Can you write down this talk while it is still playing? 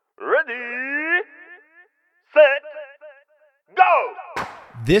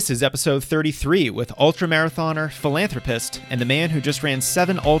This is episode 33 with ultramarathoner, philanthropist, and the man who just ran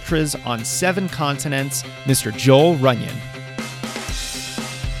 7 ultras on 7 continents, Mr. Joel Runyon.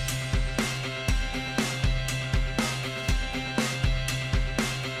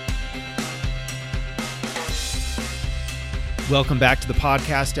 Welcome back to the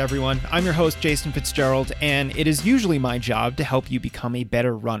podcast, everyone. I'm your host, Jason Fitzgerald, and it is usually my job to help you become a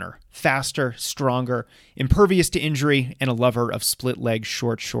better runner, faster, stronger, impervious to injury, and a lover of split-leg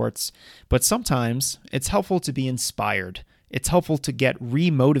short shorts. But sometimes it's helpful to be inspired. It's helpful to get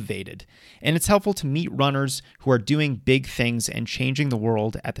re-motivated, and it's helpful to meet runners who are doing big things and changing the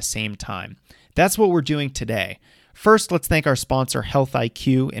world at the same time. That's what we're doing today. First, let's thank our sponsor, Health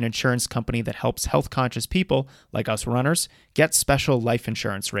IQ, an insurance company that helps health-conscious people, like us runners, get special life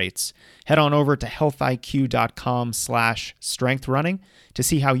insurance rates. Head on over to healthiq.com/strengthrunning to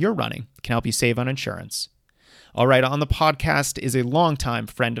see how your running can help you save on insurance. All right, on the podcast is a longtime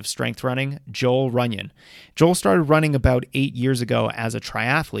friend of strength running, Joel Runyon. Joel started running about 8 years ago as a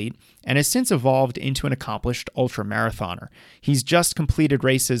triathlete and has since evolved into an accomplished ultramarathoner. He's just completed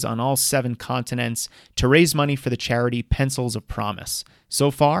races on all 7 continents to raise money for the charity Pencils of Promise.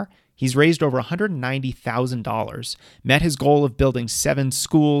 So far, he's raised over $190,000, met his goal of building 7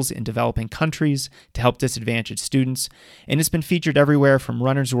 schools in developing countries to help disadvantaged students, and has been featured everywhere from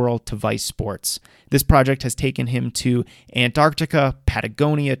Runner's World to Vice Sports. This project has taken him to Antarctica,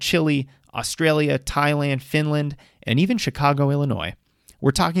 Patagonia, Chile, Australia, Thailand, Finland, and even Chicago, Illinois. We're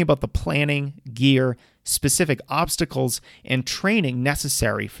talking about the planning, gear, specific obstacles, and training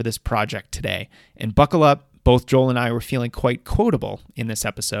necessary for this project today. And buckle up. Both Joel and I were feeling quite quotable in this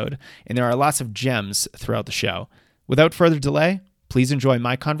episode, and there are lots of gems throughout the show. Without further delay, please enjoy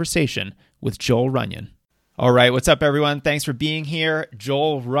my conversation with Joel Runyon. All right, what's up, everyone? Thanks for being here.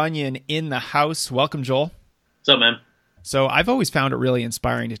 Joel Runyon in the house. Welcome, Joel. What's up, man? So I've always found it really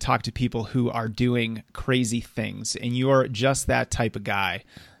inspiring to talk to people who are doing crazy things, and you're just that type of guy,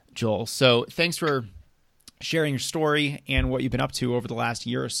 Joel. So thanks for sharing your story and what you've been up to over the last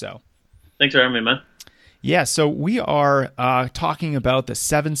year or so. Thanks for having me, man. Yeah, so we are talking about the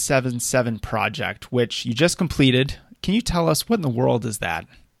 777 project, which you just completed. Can you tell us what in the world is that?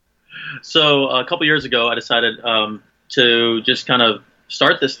 So a couple years ago, I decided to just kind of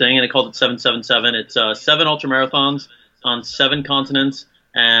start this thing, and I called it 777. It's 7 ultramarathons on 7 continents,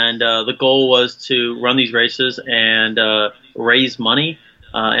 and the goal was to run these races and raise money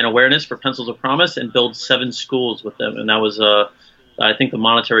and awareness for Pencils of Promise and build 7 schools with them. And that was I think the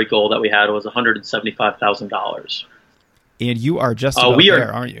monetary goal that we had was $175,000. And you are just about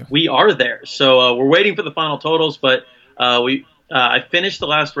there, aren't you? We are there. So we're waiting for the final totals, but I finished the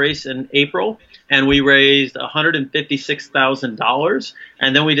last race in April, and we raised $156,000.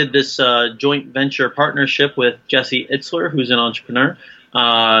 And then we did this joint venture partnership with Jesse Itzler, who's an entrepreneur,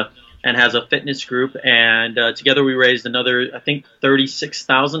 and has a fitness group. And together we raised another, I think,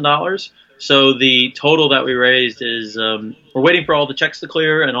 $36,000. So the total that we raised is we're waiting for all the checks to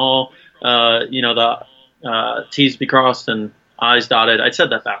clear and all the T's to be crossed and I's dotted. I said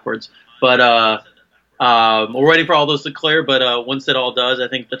that backwards, but we're waiting for all those to clear. But once it all does, I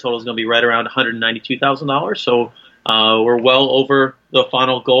think the total is going to be right around $192,000. So we're well over the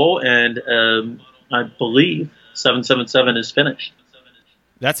final goal, and I believe 777 is finished.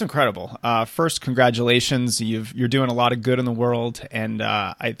 That's incredible. First, congratulations. You're doing a lot of good in the world, and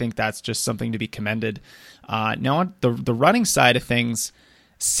I think that's just something to be commended. Now, on the running side of things,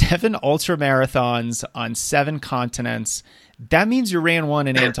 7 ultramarathons on 7 continents. That means you ran one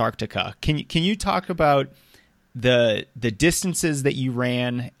in Antarctica. Can you talk about the distances that you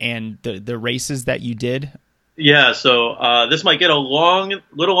ran and the races that you did? Yeah. So this might get a little long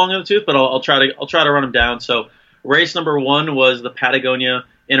in the tooth, but I'll try to run them down. So race number 1 was the Patagonia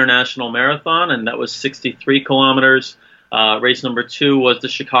International Marathon, and that was 63 kilometers. Race number 2 was the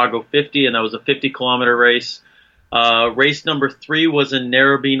Chicago 50, and that was a 50-kilometer race. Race number 3 was in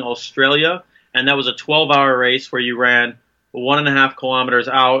Narrabeen, Australia, and that was a 12-hour race where you ran 1.5 kilometers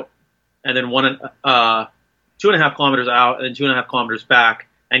out, and then 2.5 kilometers out, and then 2.5 kilometers back,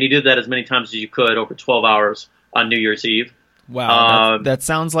 and you did that as many times as you could over 12 hours on New Year's Eve. Wow, that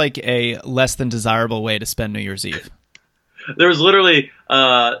sounds like a less than desirable way to spend New Year's Eve. There was literally we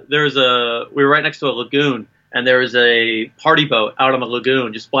were right next to a lagoon, and there was a party boat out on the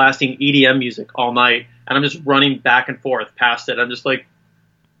lagoon just blasting EDM music all night, and I'm just running back and forth past it. I'm just like,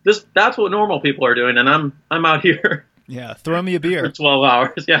 that's what normal people are doing, and I'm out here. Yeah, throw me a beer. For 12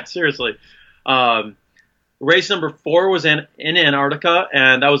 hours. Yeah, seriously. Race number 4 was in Antarctica,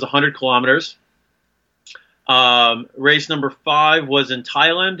 and that was 100 kilometers. Race number 5 was in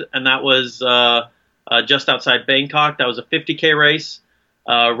Thailand, and that was just outside Bangkok. That was a 50K race.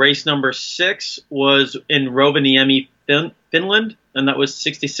 Race number 6 was in Rovaniemi, Finland, and that was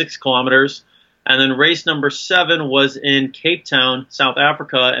 66 kilometers. And then race number 7 was in Cape Town, South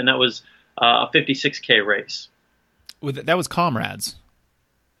Africa, and that was a 56K race. That was Comrades.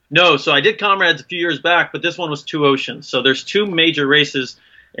 No, so I did Comrades a few years back, but this one was Two Oceans. So there's 2 major races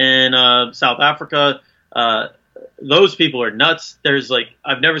in South Africa. Those people are nuts.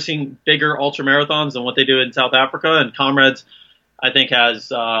 I've never seen bigger ultramarathons than what they do in South Africa, and Comrades, I think, has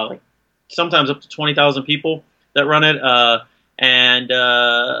sometimes up to 20,000 people that run it. And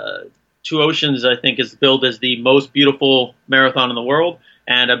Two Oceans, I think, is billed as the most beautiful marathon in the world.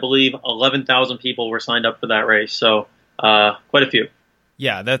 And I believe 11,000 people were signed up for that race. So quite a few.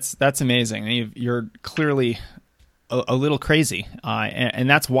 Yeah, that's amazing. You're clearly a little crazy, and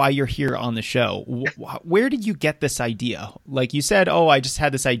that's why you're here on the show. Where did you get this idea? Like you said, I just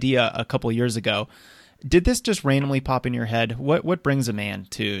had this idea a couple of years ago. Did this just randomly pop in your head? What brings a man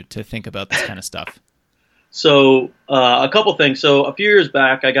to think about this kind of stuff? So a couple things. So a few years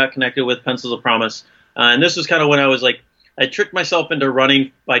back, I got connected with Pencils of Promise, and this was kind of when I was I tricked myself into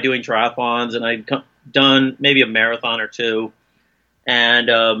running by doing triathlons, and I'd done maybe a marathon or 2.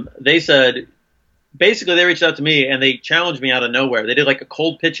 And they said, basically, they reached out to me and they challenged me out of nowhere. They did a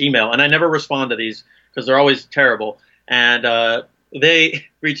cold pitch email, and I never respond to these because they're always terrible. And they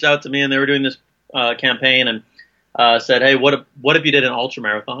reached out to me, and they were doing this campaign, and said, "Hey, what if you did an ultra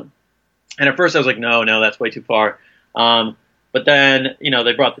marathon?" And at first I was like, no, that's way too far. But then,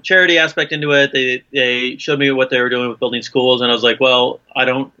 they brought the charity aspect into it. They showed me what they were doing with building schools, and I was like, well, I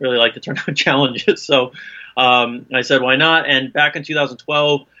don't really like to turn down challenges. So I said, why not? And back in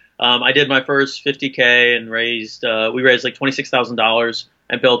 2012, I did my first 50K and we raised like $26,000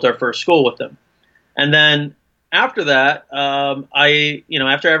 and built our first school with them. And then after that,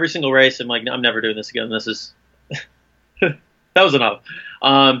 after every single race, I'm like, no, I'm never doing this again. This is, that was enough.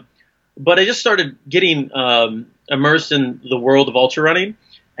 But I just started getting immersed in the world of ultra running,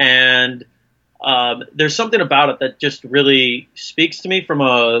 and there's something about it that just really speaks to me from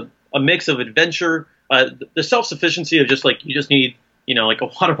a mix of adventure, the self-sufficiency of just you just need, a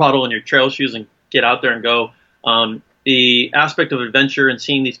water bottle and your trail shoes and get out there and go. The aspect of adventure and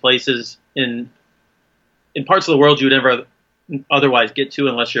seeing these places in parts of the world you would never otherwise get to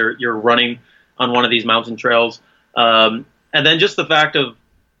unless you're running on one of these mountain trails. And then just the fact of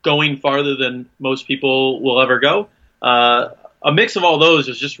going farther than most people will ever go. A mix of all those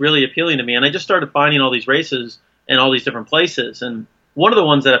was just really appealing to me. And I just started finding all these races in all these different places. And one of the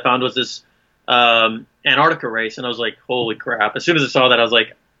ones that I found was this Antarctica race. And I was like, holy crap. As soon as I saw that, I was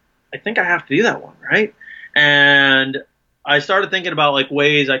like, I think I have to do that one, right? And I started thinking about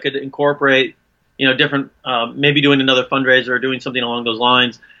ways I could incorporate, different, maybe doing another fundraiser or doing something along those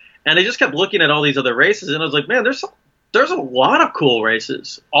lines. And I just kept looking at all these other races, and I was like, man, there's a lot of cool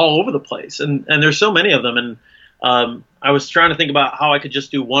races all over the place, and there's so many of them. And I was trying to think about how I could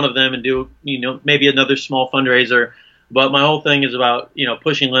just do one of them and do, maybe another small fundraiser. But my whole thing is about,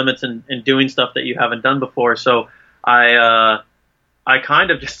 pushing limits and doing stuff that you haven't done before. So I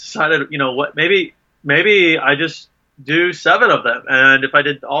kind of just decided, what, maybe I just do 7 of them. And if I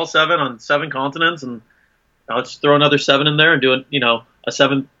did all 7 on 7 continents, and let's throw another 7 in there and do a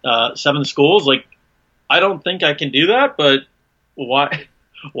 7 schools, I don't think I can do that, but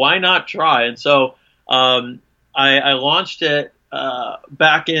why not try? And so I launched it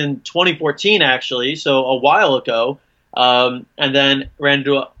back in 2014, actually, so a while ago, and then ran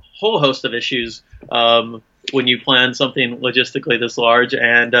into a whole host of issues when you plan something logistically this large,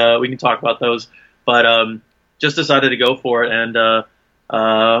 and we can talk about those. But just decided to go for it and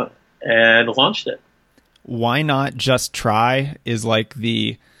launched it. Why not just try is like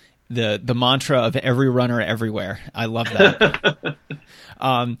the mantra of every runner everywhere. I love that.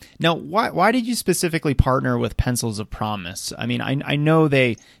 Now, why did you specifically partner with Pencils of Promise? I mean, I know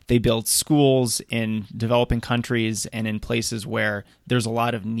they build schools in developing countries and in places where there's a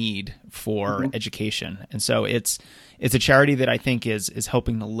lot of need for education. And so it's a charity that I think is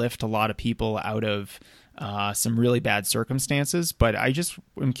helping to lift a lot of people out of some really bad circumstances. But I just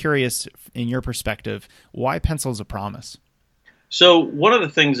am curious, in your perspective, why Pencils of Promise? So one of the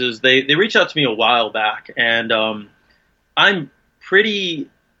things is they reached out to me a while back, and I'm pretty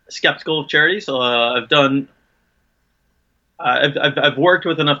skeptical of charities. I've worked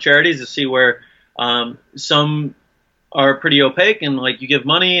with enough charities to see where some are pretty opaque, and you give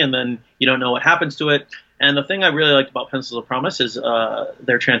money and then you don't know what happens to it. And the thing I really liked about Pencils of Promise is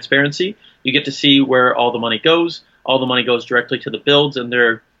their transparency. You get to see where all the money goes. All the money goes directly to the builds, and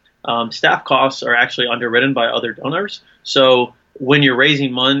their staff costs are actually underwritten by other donors. So when you're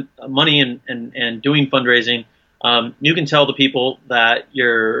raising money and doing fundraising, you can tell the people that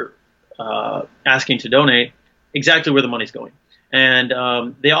you're asking to donate exactly where the money's going.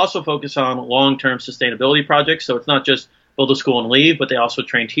 And they also focus on long-term sustainability projects. So it's not just build a school and leave, but they also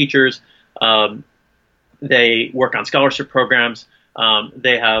train teachers. They work on scholarship programs.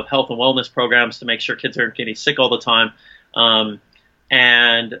 They have health and wellness programs to make sure kids aren't getting sick all the time.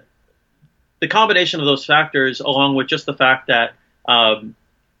 And the combination of those factors, along with just the fact that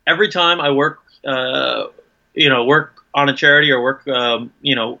every time I work on a charity or work,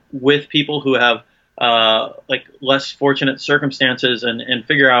 with people who have like less fortunate circumstances and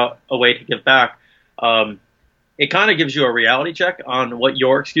figure out a way to give back, it kind of gives you a reality check on what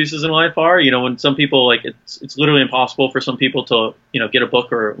your excuses in life are. When some people, like, it's literally impossible for some people to, get a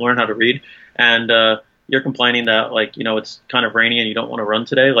book or learn how to read. And you're complaining that, like, it's kind of rainy and you don't want to run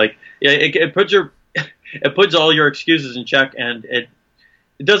today. Like, it puts all your excuses in check, and it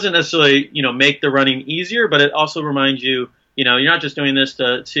doesn't necessarily, make the running easier, but it also reminds you, you're not just doing this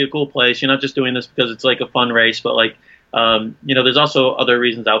to see a cool place. You're not just doing this because it's like a fun race, but like, there's also other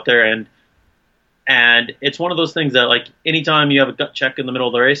reasons out there. And it's one of those things that, like, anytime you have a gut check in the middle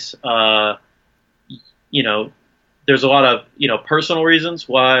of the race, there's a lot of, personal reasons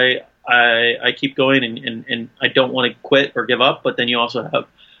why I keep going and I don't want to quit or give up. But then you also have,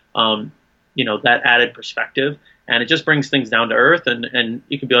 that added perspective, and it just brings things down to earth. And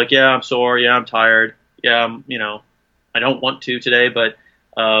you can be like, yeah, I'm sore. Yeah, I'm tired. Yeah, I don't want to today, but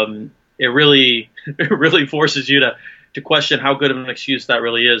it really forces you to question how good of an excuse that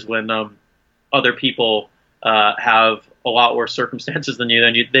really is when other people have a lot worse circumstances than you.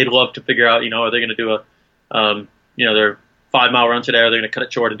 Then they'd love to figure out, are they going to do their 5-mile run today? Or are they going to cut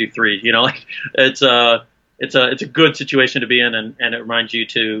it short and do 3? Like, it's a good situation to be in, and it reminds you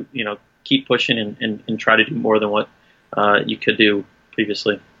to, keep pushing and try to do more than what you could do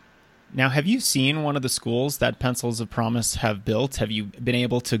previously. Now, have you seen one of the schools that Pencils of Promise have built? Have you been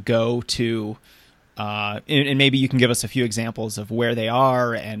able to go to, and maybe you can give us a few examples of where they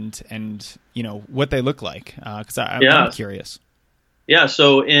are and what they look like? Because I'm curious. Yeah,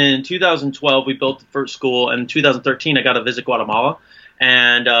 so in 2012, we built the first school, and in 2013, I got to visit Guatemala.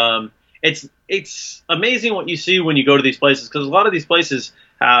 And it's amazing what you see when you go to these places, because a lot of these places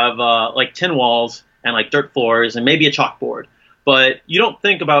have like tin walls and like dirt floors and maybe a chalkboard. But you don't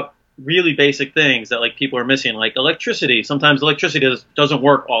think about really basic things that, like, people are missing, like electricity. Sometimes electricity doesn't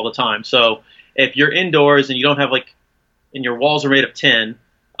work all the time. So if you're indoors and you don't have, like, and your walls are made of tin,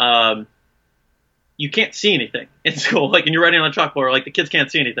 you can't see anything in school. Like, and you're writing on a chalkboard, like, the kids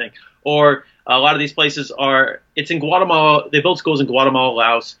can't see anything. Or a lot of these places it's in Guatemala. They build schools in Guatemala,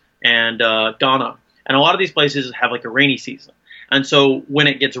 Laos, and Ghana. And a lot of these places have, like, a rainy season. And so when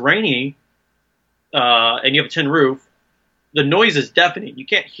it gets rainy and you have a tin roof, the noise is deafening. You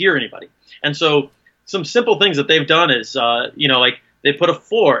can't hear anybody. And so some simple things that they've done is, like, they put a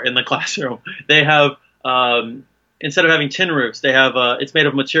floor in the classroom. They have, instead of having tin roofs, they have, it's made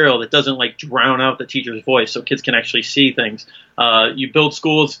of material that doesn't, like, drown out the teacher's voice, so kids can actually see things. You build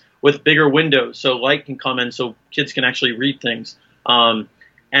schools with bigger windows so light can come in so kids can actually read things. And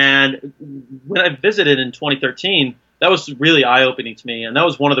when I visited in 2013, that was really eye-opening to me. And that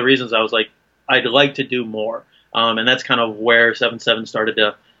was one of the reasons I was like, I'd like to do more. And that's kind of where 7-7 started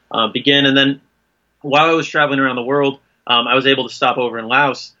to begin. And then while I was traveling around the world, I was able to stop over in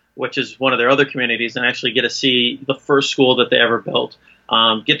Laos, which is one of their other communities, and actually get to see the first school that they ever built.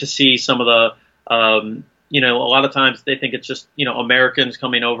 Get to see some of the, a lot of times they think it's just, Americans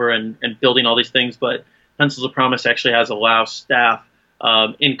coming over and building all these things. But Pencils of Promise actually has a Laos staff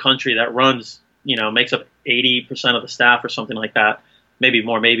in country that runs, makes up 80% of the staff or something like that. Maybe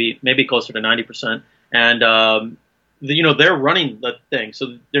more, maybe closer to 90%. And, they're running the thing.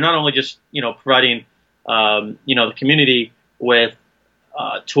 So they're not only just, providing, the community with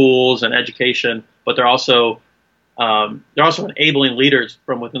tools and education, but they're also enabling leaders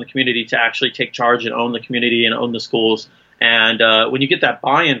from within the community to actually take charge and own the community and own the schools. And when you get that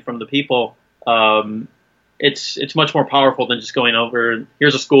buy-in from the people, it's much more powerful than just going over,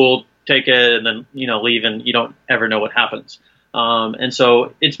 here's a school, take it, and then, leave, and you don't ever know what happens. And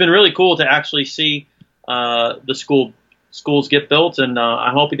so it's been really cool to actually see the schools get built, and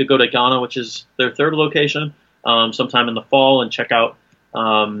I'm hoping to go to Ghana, which is their third location, sometime in the fall, and check out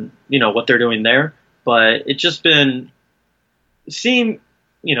what they're doing there. But it's just been seeing,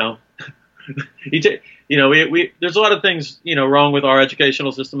 there's a lot of things wrong with our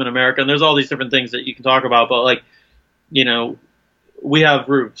educational system in America, and there's all these different things that you can talk about. But, like, we have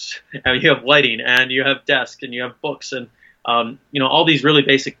roofs, and you have lighting, and you have desks, and you have books, and all these really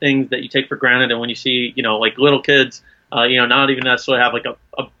basic things that you take for granted. And when you see, like, little kids, not even necessarily have, like,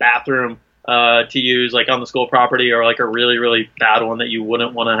 a bathroom, to use like on the school property, or like a really, really bad one that you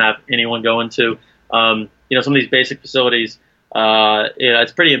wouldn't want to have anyone go into. Some of these basic facilities,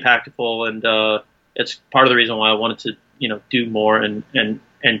 it's pretty impactful, and it's part of the reason why I wanted to, do more and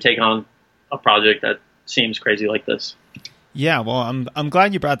take on a project that seems crazy like this. Yeah, well, I'm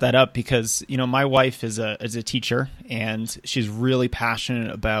glad you brought that up because, my wife is a teacher, and she's really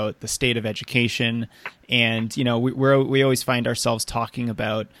passionate about the state of education. And, we always find ourselves talking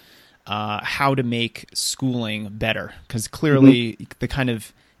about how to make schooling better, because clearly the kind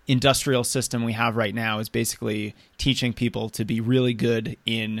of industrial system we have right now is basically teaching people to be really good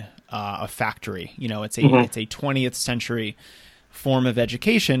in a factory. It's a 20th century form of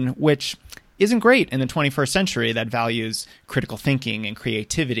education, which isn't great in the 21st century that values critical thinking and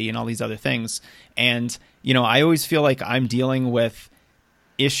creativity and all these other things. And, I always feel like I'm dealing with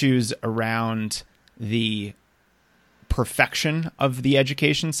issues around the perfection of the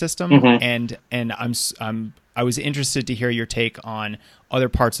education system. And I was interested to hear your take on other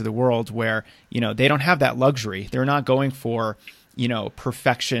parts of the world where, they don't have that luxury. They're not going for,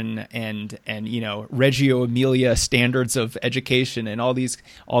 perfection and Reggio Emilia standards of education and all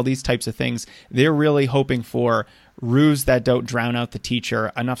these types of things. They're really hoping for roofs that don't drown out the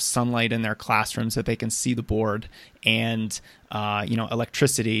teacher, enough sunlight in their classrooms that they can see the board, and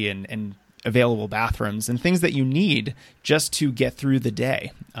electricity and available bathrooms and things that you need just to get through the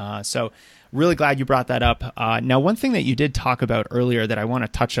day. So really glad you brought that up. Now, one thing that you did talk about earlier that I want to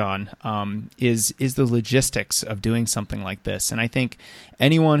touch on is the logistics of doing something like this. And I think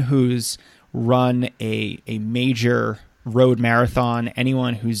anyone who's run a major road marathon,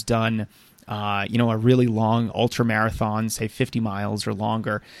 anyone who's done a really long ultra marathon, say 50 miles or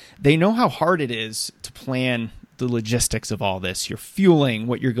longer, they know how hard it is to plan the logistics of all this, your fueling,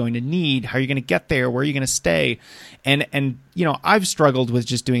 what you're going to need, how you're going to get there, where you're going to stay. And I've struggled with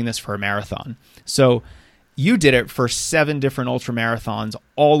just doing this for a marathon. So you did it for 7 different ultra marathons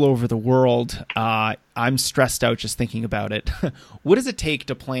all over the world. I'm stressed out just thinking about it. What does it take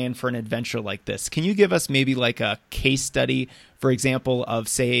to plan for an adventure like this? Can you give us maybe like a case study, for example, of,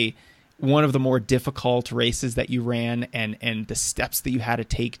 say, one of the more difficult races that you ran and the steps that you had to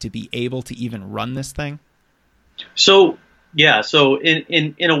take to be able to even run this thing? So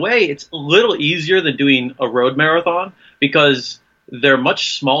in a way, it's a little easier than doing a road marathon because they're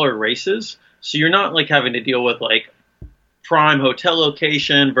much smaller races. So you're not like having to deal with like prime hotel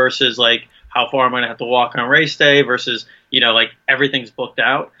location versus like how far I'm going to have to walk on race day versus, like everything's booked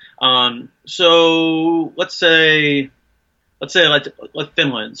out. So let's say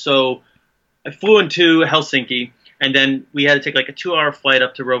Finland. So I flew into Helsinki, and then we had to take like a 2-hour flight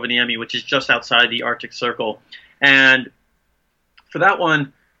up to Rovaniemi, which is just outside the Arctic Circle. And for that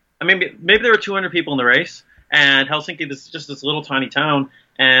one, I mean, maybe there were 200 people in the race, and Helsinki is just this little tiny town.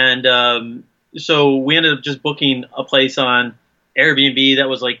 And so we ended up just booking a place on Airbnb that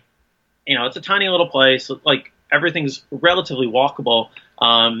was like, it's a tiny little place. Like everything's relatively walkable.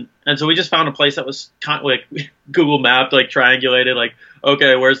 And so we just found a place that was kind of like Google mapped, like triangulated, like,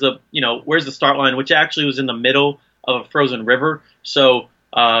 okay, where's the start line, which actually was in the middle of a frozen river. So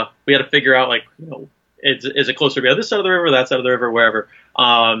we had to figure out like, is it closer to be on this side of the river, that side of the river, wherever.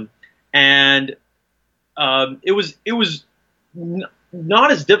 It was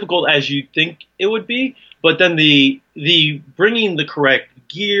not as difficult as you'd think it would be, but then the bringing the correct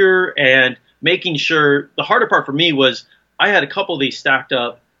gear and making sure, the harder part for me was I had a couple of these stacked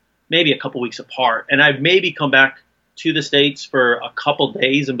up maybe a couple weeks apart, and I'd maybe come back to the States for a couple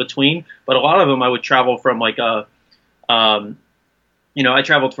days in between, but a lot of them I would travel from like I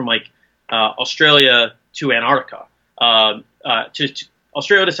traveled from like Australia to Antarctica, to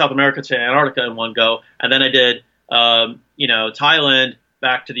Australia to South America to Antarctica in one go, and then I did Thailand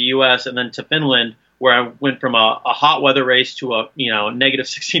back to the U.S. and then to Finland, where I went from a hot weather race to a negative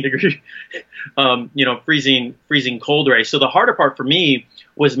 16 degree freezing cold race. So the harder part for me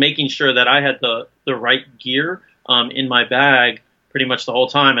was making sure that I had the right gear in my bag pretty much the whole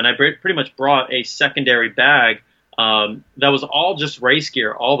time, and I pretty much brought a secondary bag that was all just race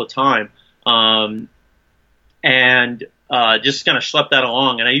gear all the time, and just kind of schlepped that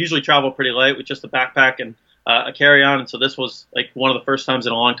along. And I usually travel pretty light with just a backpack and a carry-on, and so this was like one of the first times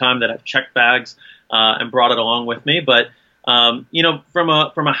in a long time that I've checked bags and brought it along with me. But from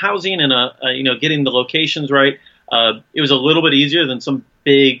a housing and getting the locations right, it was a little bit easier than some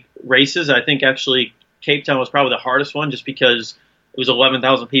big races. I think actually Cape Town was probably the hardest one, just because it was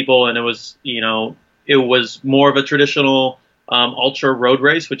 11,000 people, and it was more of a traditional ultra road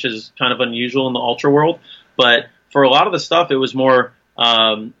race, which is kind of unusual in the ultra world. But for a lot of the stuff, it was more,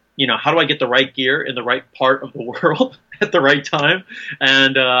 how do I get the right gear in the right part of the world? at the right time.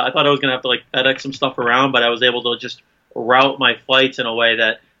 And I thought I was going to have to like FedEx some stuff around, but I was able to just route my flights in a way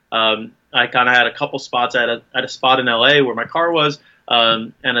that I kind of had a couple spots. I had a spot in LA where my car was,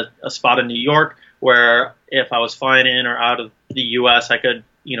 and a spot in New York where if I was flying in or out of the U.S., I could,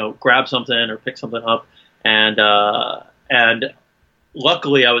 grab something or pick something up. And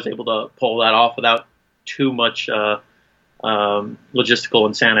luckily I was able to pull that off without too much logistical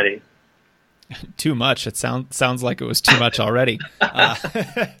insanity. Too much. It sounds like it was too much already.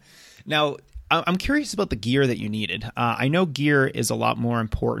 Now, I'm curious about the gear that you needed. I know gear is a lot more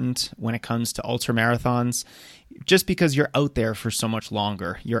important when it comes to ultramarathons, just because you're out there for so much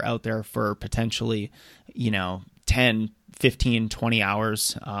longer. You're out there for potentially, 10, 15, 20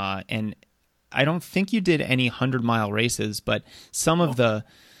 hours. And I don't think you did any 100-mile races, but some of the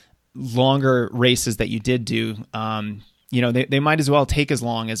longer races that you did do, they might as well take as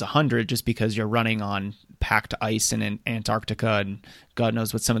long as 100 just because you're running on packed ice in Antarctica and God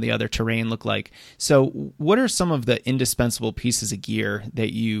knows what some of the other terrain look like. So what are some of the indispensable pieces of gear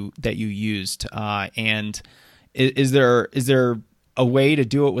that you used? And is there a way to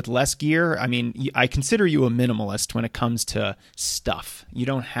do it with less gear? I mean, I consider you a minimalist when it comes to stuff. You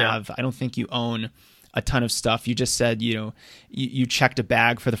don't have, I don't think you own a ton of stuff. You just said, you checked a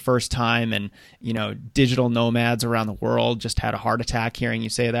bag for the first time and, digital nomads around the world just had a heart attack hearing you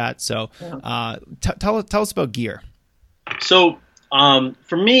say that. So tell us about gear. So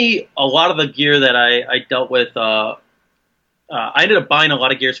for me, a lot of the gear that I dealt with, I ended up buying a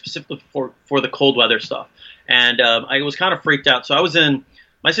lot of gear specifically for the cold weather stuff. And I was kind of freaked out. So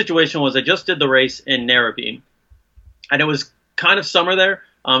my situation was I just did the race in Narrabeen and it was kind of summer there.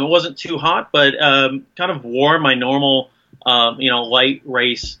 It wasn't too hot, but kind of wore my normal, light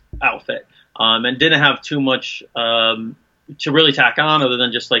race outfit, and didn't have too much to really tack on other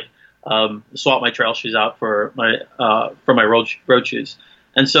than just like swap my trail shoes out for my road shoes.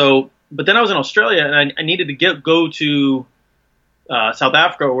 And so, but then I was in Australia and I needed to go to South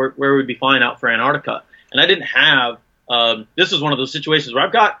Africa where we'd be flying out for Antarctica, and I didn't have. This was one of those situations where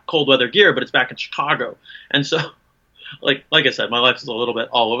I've got cold weather gear, but it's back in Chicago, and so. Like I said, my life is a little bit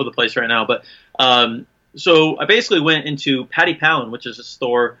all over the place right now. But so I basically went into Paddy Pound, which is a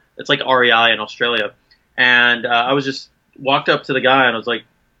store. It's like REI in Australia. And I was just walked up to the guy and I was like,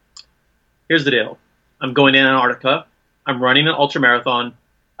 here's the deal. I'm going to Antarctica. I'm running an ultramarathon.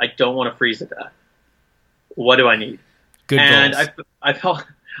 I don't want to freeze to death. What do I need? Good and goals.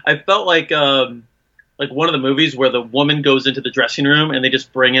 I felt like one of the movies where the woman goes into the dressing room and they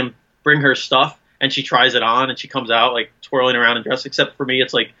just bring her stuff. And she tries it on and she comes out like twirling around in dress, except for me,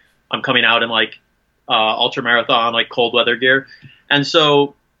 it's like I'm coming out in like ultramarathon, like cold weather gear. And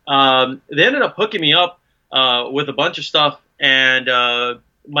so they ended up hooking me up with a bunch of stuff. And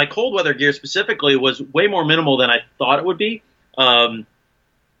my cold weather gear specifically was way more minimal than I thought it would be. I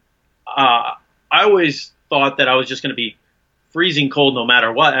always thought that I was just going to be freezing cold no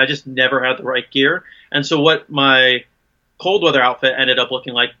matter what. I just never had the right gear. And so what my cold weather outfit ended up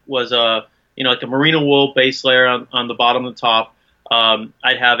looking like was like a merino wool base layer on the bottom and the top.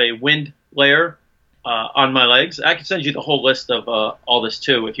 I'd have a wind layer on my legs. I can send you the whole list of all this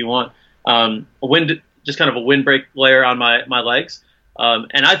too if you want. Just kind of a windbreak layer on my legs.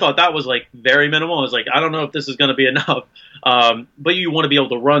 And I thought that was like very minimal. I was like, I don't know if this is going to be enough. But you want to be able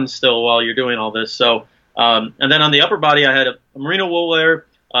to run still while you're doing all this. So, and then on the upper body, I had a merino wool layer,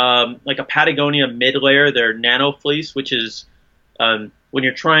 like a Patagonia mid layer, their nano fleece, which is when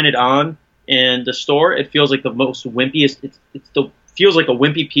you're trying it on in the store, it feels like the most wimpiest. It feels like a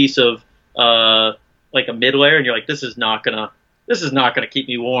wimpy piece of like a mid layer, and you're like, this is not gonna keep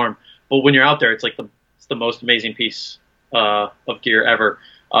me warm. But when you're out there, it's the most amazing piece of gear ever.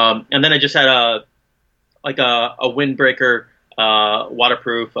 And then I just had a windbreaker,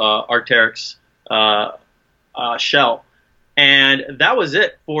 waterproof Arc'teryx shell. And that was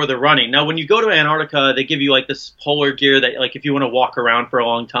it for the running. Now, when you go to Antarctica, they give you like this polar gear that, like, if you want to walk around for a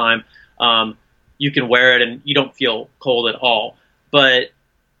long time, you can wear it and you don't feel cold at all. But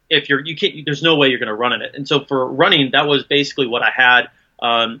if you can't, there's no way you're going to run in it. And so for running, that was basically what I had.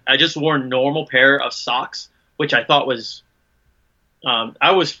 I just wore a normal pair of socks, which I thought was,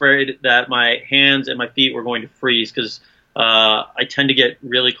 I was afraid that my hands and my feet were going to freeze because I tend to get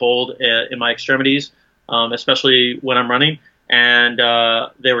really cold in my extremities, especially when I'm running. And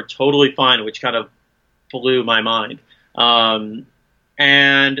they were totally fine, which kind of blew my mind.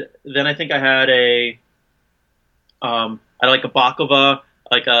 And then I think I had like a baklava,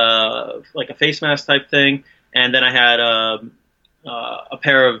 like a face mask type thing. And then I had a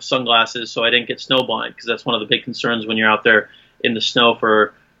pair of sunglasses so I didn't get snowblind, because that's one of the big concerns when you're out there in the snow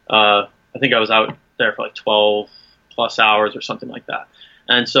for, I think I was out there for like 12+ plus hours or something like that.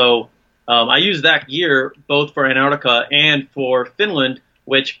 And so I used that gear both for Antarctica and for Finland,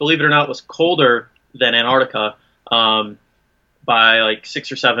 which, believe it or not, was colder than Antarctica by like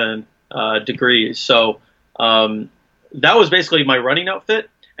 6 or 7 degrees. So that was basically my running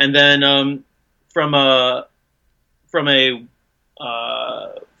outfit. And then from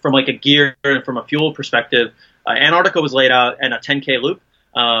like a gear and from a fuel perspective, Antarctica was laid out in a 10K loop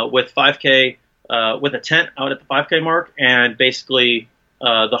with 5K with a tent out at the 5K mark, and basically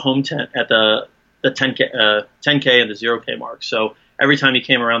the home tent at the 10K and the 0K mark. So every time you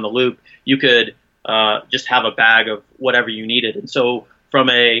came around the loop, you could just have a bag of whatever you needed. And so from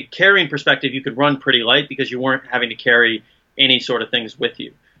a carrying perspective, you could run pretty light because you weren't having to carry any sort of things with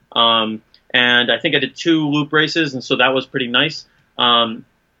you. And I think I did 2 loop races, and so that was pretty nice.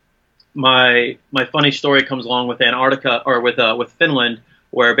 My funny story comes along with Antarctica, or with Finland,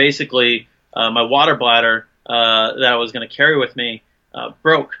 where basically my water bladder that I was going to carry with me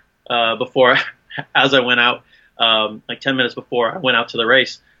broke before, as I went out, like 10 minutes before I went out to the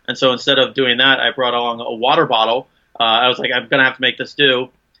race. And so instead of doing that, I brought along a water bottle. I was like, I'm going to have to make this do.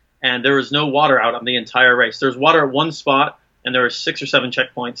 And there was no water out on the entire race. There's water at one spot, and there were 6 or 7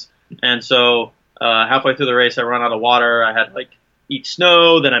 checkpoints. And so halfway through the race, I ran out of water. I had to eat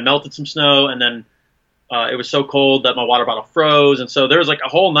snow. Then I melted some snow, and then it was so cold that my water bottle froze. And so there was a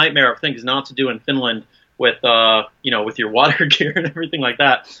whole nightmare of things not to do in Finland with with your water gear and everything like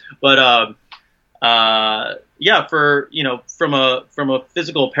that. But yeah, from a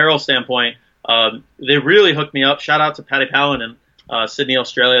physical apparel standpoint, they really hooked me up. Shout out to Paddy Palin in Sydney,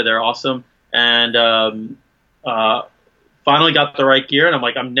 Australia. They're awesome. And finally got the right gear, and I'm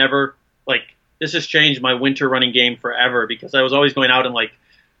like, this has changed my winter running game forever, because I was always going out in I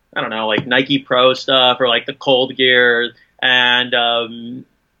don't know, Nike Pro stuff or the cold gear, and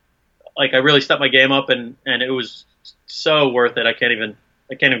I really stepped my game up, and it was so worth it. I can't even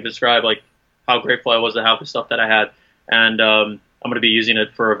describe how grateful I was to have the stuff that I had, and I'm going to be using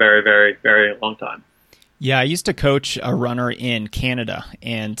it for a very, very, very long time. Yeah, I used to coach a runner in Canada,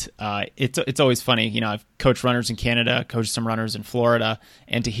 and it's always funny. I've coached runners in Canada, coached some runners in Florida,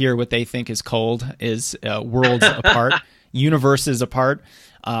 and to hear what they think is cold is worlds apart, universes apart.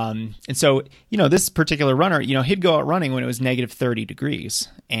 And so, this particular runner, he'd go out running when it was negative 30 degrees.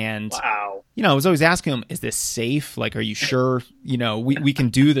 And, wow. I was always asking him, is this safe? Are you sure, we can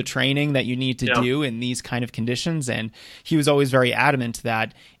do the training that you need to do in these kind of conditions? And he was always very adamant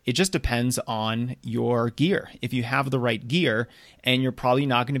that it just depends on your gear. If you have the right gear, and you're probably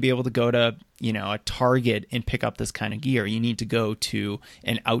not going to be able to go to, a Target and pick up this kind of gear. You need to go to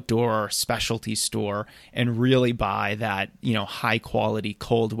an outdoor specialty store and really buy that, high quality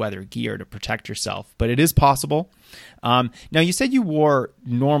cold weather gear to protect yourself. But it is possible. Now, you said you wore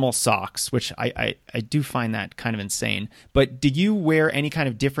normal socks, which I do find that kind of insane. But did you wear any kind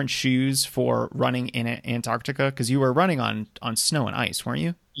of different shoes for running in Antarctica? Because you were running on snow and ice, weren't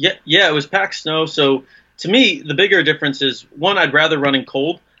you? Yeah, it was packed snow. So to me, the bigger difference is, one, I'd rather run in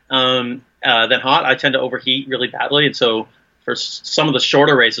cold than hot. I tend to overheat really badly, and so for some of the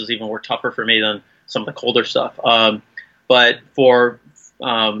shorter races, even were tougher for me than some of the colder stuff. But for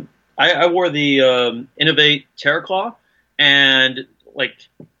I wore the Innovate Terraclaw, and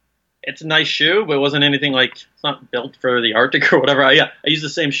it's a nice shoe, but it wasn't anything it's not built for the Arctic or whatever. I used the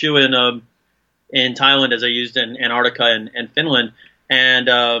same shoe in Thailand as I used in Antarctica and Finland.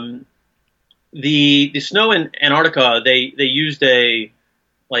 And the snow in Antarctica, they used a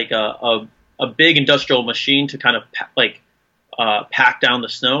big industrial machine to kind of pack down the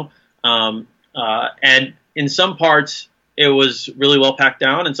snow. And in some parts it was really well packed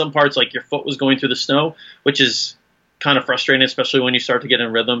down. In some parts, your foot was going through the snow, which is kind of frustrating, especially when you start to get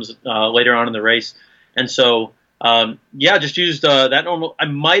in rhythms later on in the race. And so, just used that normal. I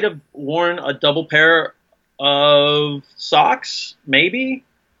might have worn a double pair of socks, maybe.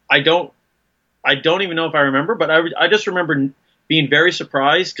 I don't even know if I remember, but I just remember being very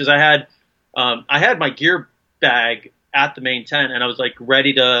surprised, because I had my gear bag at the main tent, and I was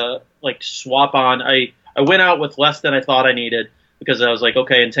ready to swap on. I went out with less than I thought I needed, because I was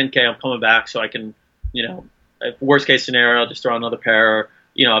okay, in 10K I'm coming back, so I can, worst case scenario, I'll just throw another pair.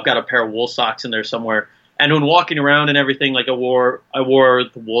 I've got a pair of wool socks in there somewhere. And when walking around and everything, I wore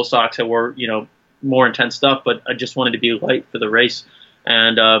the wool socks. I wore, more intense stuff, but I just wanted to be light for the race.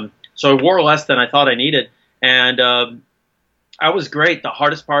 And so I wore less than I thought I needed. And I was great. The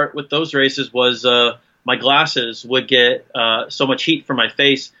hardest part with those races was my glasses would get so much heat from my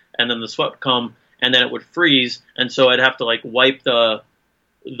face, and then the sweat would come, and then it would freeze. And so I'd have to wipe the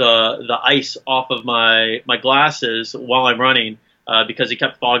ice off of my glasses while I'm running, because it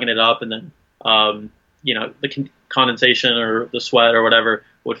kept fogging it up. And then, the condensation or the sweat or whatever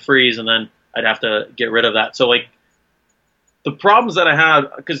would freeze, and then I'd have to get rid of that. So like the problems that I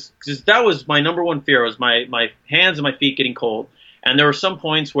had, because that was my number one fear, was my hands and my feet getting cold. And there were some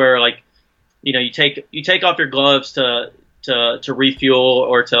points where like, you take off your gloves to refuel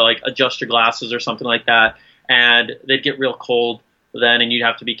or to like adjust your glasses or something like that, and they'd get real cold then, and you'd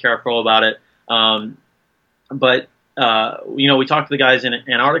have to be careful about it. But we talked to the guys in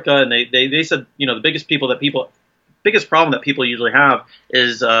Antarctica, and they said, the biggest problem that people usually have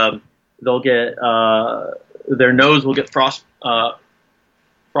is they'll get their nose will get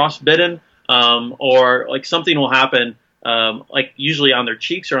frostbitten, or like something will happen, like usually on their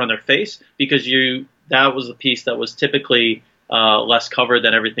cheeks or on their face, because that was the piece that was typically less covered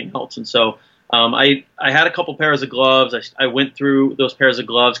than everything else. And so I had a couple pairs of gloves. I went through those pairs of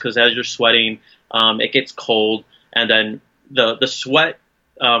gloves because as you're sweating, it gets cold, and then the sweat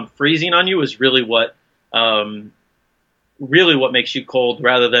freezing on you is really what makes you cold,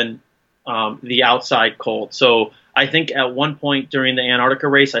 rather than the outside cold. So I think at one point during the Antarctica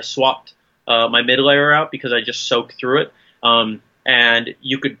race, I swapped my mid layer out because I just soaked through it, and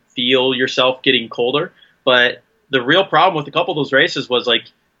you could feel yourself getting colder. But the real problem with a couple of those races was like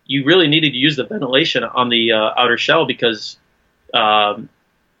you really needed to use the ventilation on the outer shell, because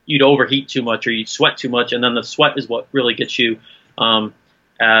you'd overheat too much or you'd sweat too much, and then the sweat is what really gets you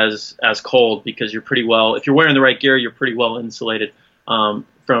as cold, because you're pretty well, if you're wearing the right gear, you're pretty well insulated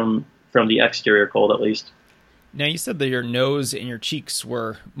from the exterior cold, at least. Now, you said that your nose and your cheeks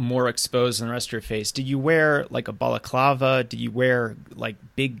were more exposed than the rest of your face. Did you wear like a balaclava? Did you wear like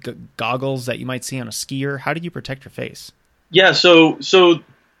big goggles that you might see on a skier? How did you protect your face? Yeah, so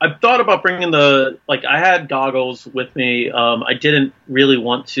I thought about bringing I had goggles with me. I didn't really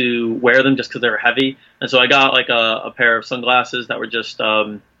want to wear them just because they were heavy. And so I got like a pair of sunglasses that were just,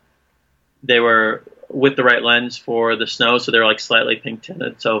 they were with the right lens for the snow. So they're like slightly pink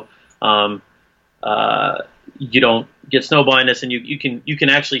tinted. So, you don't get snow blindness, and you can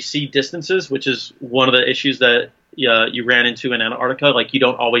actually see distances, which is one of the issues that you ran into in Antarctica. Like you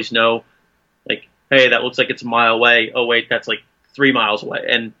don't always know, like, hey, that looks like it's a mile away. Oh wait, that's like 3 miles away,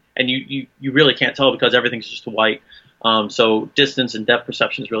 and you really can't tell because everything's just white. So distance and depth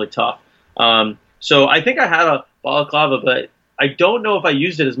perception is really tough. So I think I had a balaclava, but I don't know if I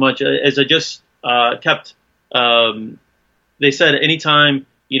used it as much as I just kept. They said anytime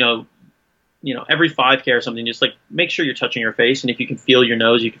every 5K or something, just like make sure you're touching your face, and if you can feel your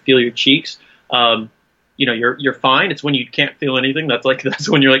nose, you can feel your cheeks. You're fine. It's when you can't feel anything that's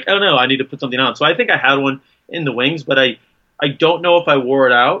when you're like, oh no, I need to put something on. So I think I had one in the wings, but I don't know if I wore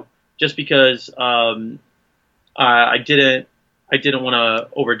it out just because I didn't want to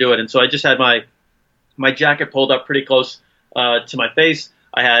overdo it, and so I just had my jacket pulled up pretty close to my face.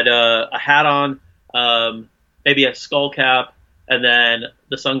 I had a hat on, maybe a skull cap, and then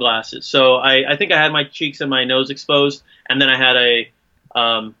the sunglasses. So I think I had my cheeks and my nose exposed, and then I had a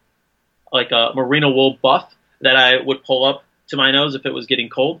merino wool buff that I would pull up to my nose if it was getting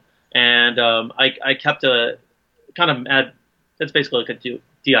cold. And I kept a kind of it's basically like a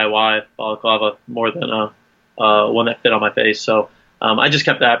DIY balaclava more than one that fit on my face. So I just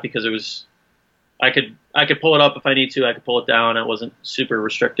kept that because it was I could pull it up if I need to. I could pull it down. It wasn't super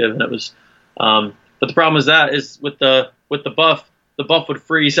restrictive, and it was. But the problem is with the buff, the buff would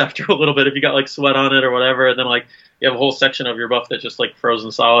freeze after a little bit if you got like sweat on it or whatever, and then like you have a whole section of your buff that's just like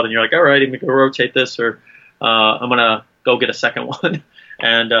frozen solid, and you're like, all right, I'm gonna go rotate this, or I'm gonna go get a second one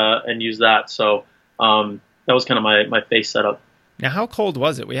and use that. So that was kind of my face setup. Now, how cold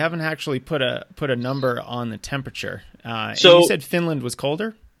was it? We haven't actually put a number on the temperature. So you said Finland was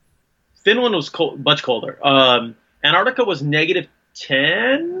colder? Finland was much colder. Antarctica was -10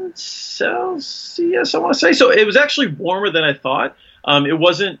 Celsius, I want to say. So it was actually warmer than I thought. It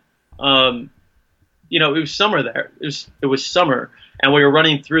wasn't, it was summer there. It was summer, and we were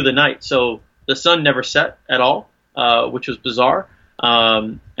running through the night. So the sun never set at all, which was bizarre.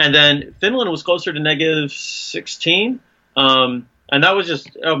 And then Finland was closer to -16. And that was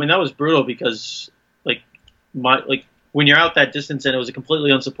that was brutal because when you're out that distance and it was a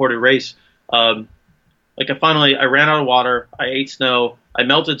completely unsupported race, I ran out of water, I ate snow, I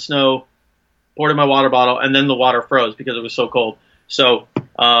melted snow, poured in my water bottle, and then the water froze because it was so cold. So,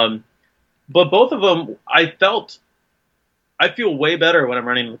 but both of them, I feel way better when I'm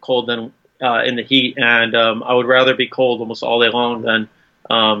running in the cold than in the heat, and I would rather be cold almost all day long than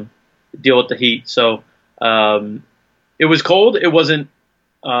deal with the heat. So it was cold. It wasn't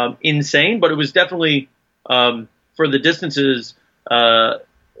insane, but it was definitely for the distances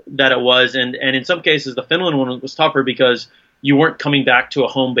that it was, and in some cases the Finland one was tougher because you weren't coming back to a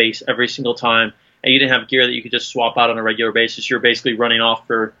home base every single time, and you didn't have gear that you could just swap out on a regular basis. You're basically running off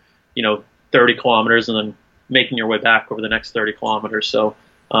for, 30 kilometers and then making your way back over the next 30 kilometers. So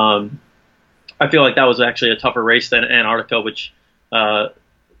I feel like that was actually a tougher race than Antarctica, which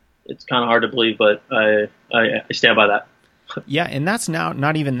it's kind of hard to believe, but I stand by that. Yeah, and that's now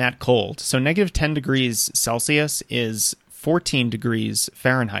not even that cold. So negative 10 degrees Celsius is 14 degrees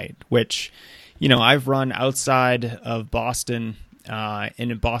Fahrenheit, which, I've run outside of Boston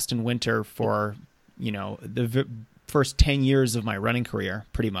in a Boston winter for, the first 10 years of my running career,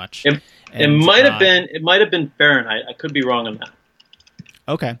 pretty much. It might have been Fahrenheit. I could be wrong on that.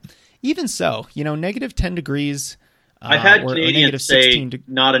 Okay. Even so, negative 10 degrees. I've had Canadians say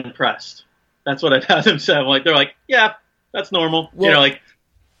not impressed. That's what I've had them say. They're like, yeah, that's normal. Well,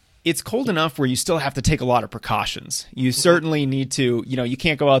 it's cold enough where you still have to take a lot of precautions. You certainly need to, you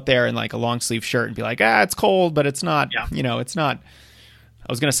can't go out there in like a long sleeve shirt and be like, it's cold, but it's not, it's not,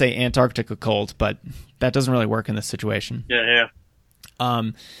 I was going to say Antarctica cold, but that doesn't really work in this situation. Yeah.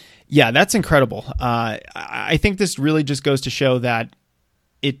 Yeah, that's incredible. I think this really just goes to show that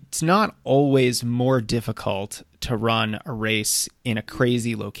it's not always more difficult to run a race in a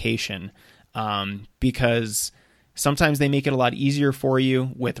crazy location, because sometimes they make it a lot easier for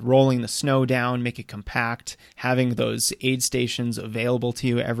you with rolling the snow down, make it compact, having those aid stations available to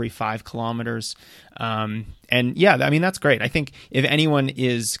you every 5 kilometers. And yeah, I mean, that's great. I think if anyone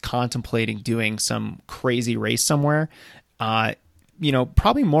is contemplating doing some crazy race somewhere,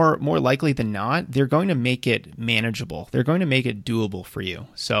 probably more likely than not, they're going to make it manageable. They're going to make it doable for you.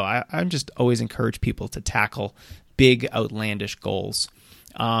 So I'm just always encourage people to tackle big, outlandish goals.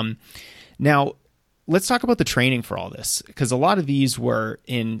 Now, let's talk about the training for all this, because a lot of these were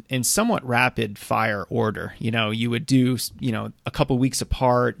in somewhat rapid fire order. You would do, a couple weeks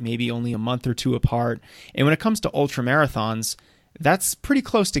apart, maybe only a month or two apart. And when it comes to ultramarathons, that's pretty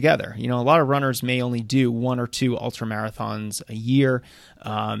close together. A lot of runners may only do 1 or 2 ultramarathons a year.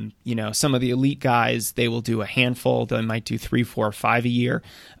 Some of the elite guys, they will do a handful. They might do 3, 4, 5 a year.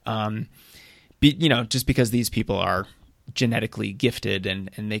 Just because these people are genetically gifted and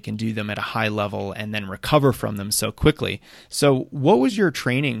they can do them at a high level and then recover from them so quickly. So what was your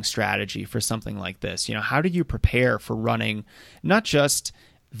training strategy for something like this? How did you prepare for running not just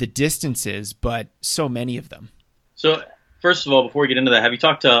the distances, but so many of them? So first of all, before we get into that, have you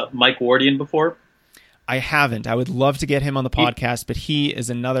talked to Mike Wardian before? I haven't. I would love to get him on the podcast, but he is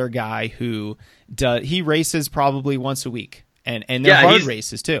another guy who he races probably once a week. And they're hard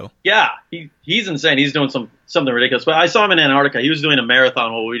races too. Yeah, he's insane. He's doing something ridiculous. But I saw him in Antarctica. He was doing a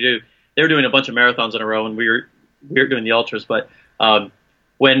marathon. They were doing a bunch of marathons in a row, and we were doing the ultras. But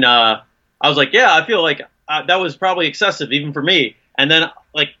when I was like, yeah, I feel like that was probably excessive even for me. And then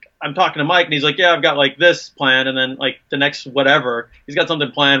I'm talking to Mike, and he's like, yeah, I've got this plan, and then the next whatever, he's got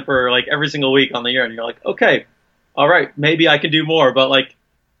something planned for every single week on the year, and you're like, okay, all right, maybe I can do more, but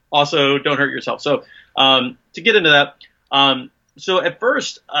also don't hurt yourself. So to get into that. So at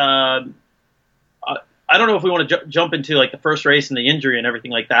first, I don't know if we want to jump into the first race and the injury and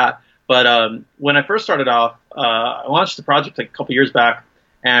everything like that. But when I first started off, I launched the project a couple years back,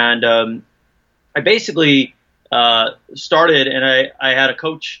 and I basically started, and I had a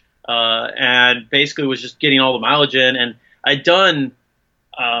coach, and basically was just getting all the mileage in. And I'd done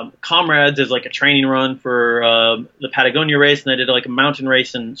Comrades as a training run for the Patagonia race, and I did a mountain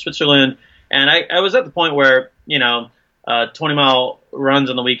race in Switzerland. And I was at the point where 20-mile runs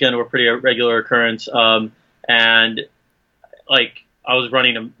on the weekend were pretty regular occurrence. And I was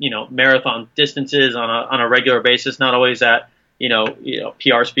running, marathon distances on a regular basis, not always at,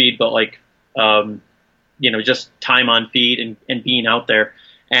 PR speed, but just time on feet and being out there.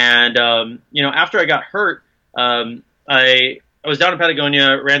 And, after I got hurt, I was down in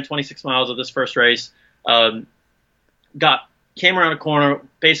Patagonia, ran 26 miles of this first race, came around a corner,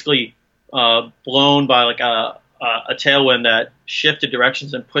 basically blown by a tailwind that shifted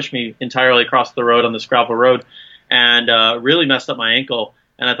directions and pushed me entirely across the road on this gravel road, and really messed up my ankle.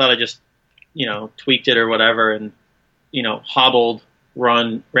 And I thought I just, tweaked it or whatever, and hobbled,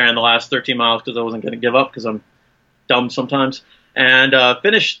 ran the last 13 miles because I wasn't going to give up because I'm dumb sometimes, and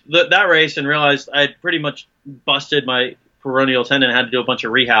finished that race and realized I had pretty much busted my peroneal tendon and had to do a bunch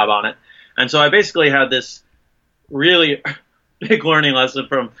of rehab on it. And so I basically had this really big learning lesson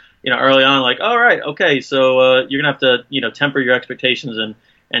from early on, all right, okay, so you're gonna have to temper your expectations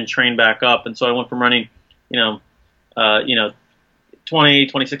and train back up. And so I went from running 20,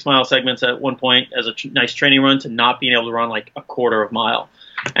 26 mile segments at one point as a nice training run to not being able to run a quarter of a mile.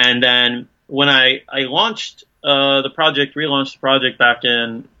 And then when I launched relaunched the project back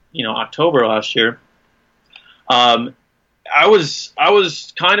in October last year, I was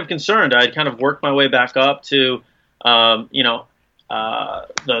kind of concerned. I'd kind of worked my way back up to, the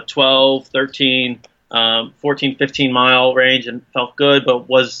 12, 13, 14, 15 mile range and felt good, but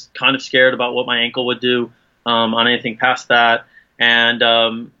was kind of scared about what my ankle would do on anything past that.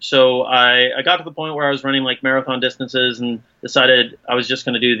 And so I got to the point where I was running like marathon distances and decided I was just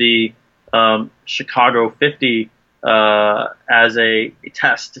going to do the Chicago 50 as a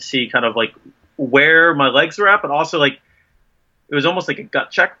test to see kind of like where my legs were at, but also like it was almost like a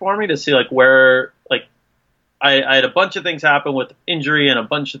gut check for me to see like where like I had a bunch of things happen with injury and a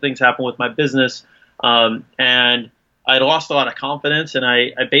bunch of things happen with my business, and I had lost a lot of confidence, and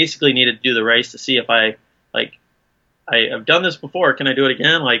I basically needed to do the race to see if I've done this before. Can I do it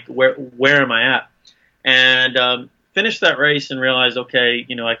again? Like where am I at? And finished that race and realized, okay,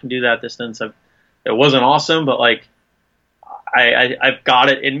 I can do that distance. It wasn't awesome, but like I've got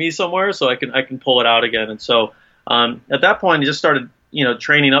it in me somewhere, so I can pull it out again. And so at that point, I just started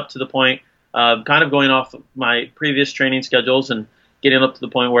training up to the point, kind of going off my previous training schedules and getting up to the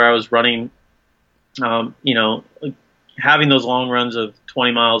point where I was running, having those long runs of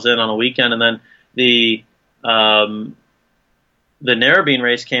 20 miles in on a weekend, and then the Narrabeen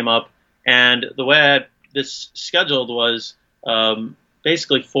race came up, and the way I had this scheduled was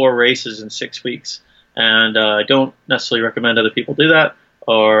basically 4 races in 6 weeks, and I don't necessarily recommend other people do that,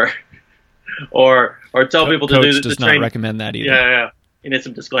 or tell people to do the does training. Not recommend that either. Yeah. You need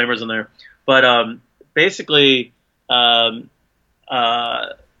some disclaimers in there, but basically had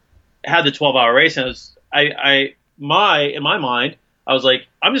the 12-hour race, and in my mind, I was like,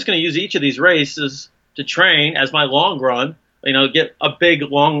 I'm just going to use each of these races to train as my long run. Get a big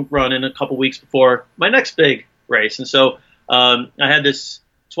long run in a couple weeks before my next big race. And so I had this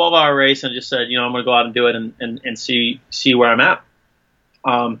 12-hour race and just said, I'm going to go out and do it and see where I'm at.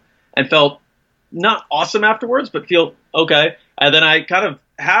 And felt not awesome afterwards, but feel okay. And then I kind of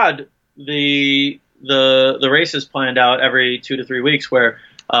had the races planned out every 2 to 3 weeks where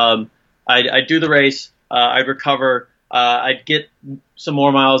I'd do the race, I'd recover, I'd get some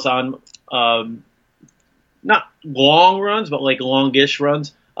more miles on not long runs, but like longish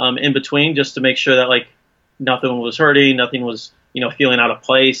runs in between, just to make sure that like nothing was hurting, nothing was feeling out of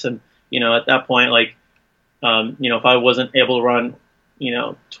place. And at that point, like if I wasn't able to run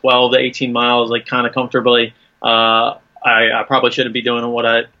 12 to 18 miles like kind of comfortably, I probably shouldn't be doing what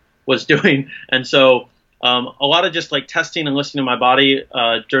I was doing. And so a lot of just like testing and listening to my body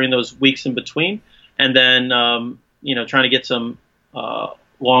during those weeks in between, and then trying to get some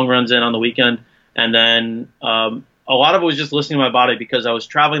long runs in on the weekend. And then a lot of it was just listening to my body because I was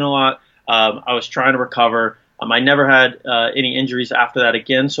traveling a lot. I was trying to recover. I never had any injuries after that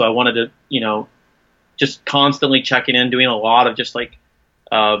again, so I wanted to, just constantly checking in, doing a lot of just like,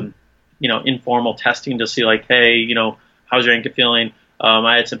 informal testing to see like, hey, how's your ankle feeling?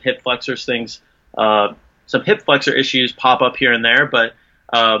 I had some hip flexors some hip flexor issues pop up here and there, but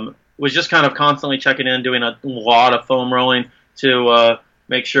was just kind of constantly checking in, doing a lot of foam rolling to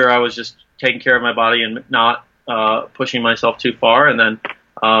make sure I was just taking care of my body and not pushing myself too far. And then,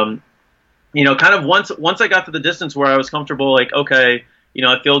 kind of once I got to the distance where I was comfortable, like, okay,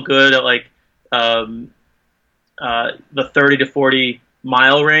 I feel good at like the 30 to 40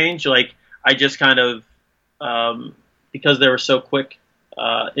 mile range. Like I just kind of, because they were so quick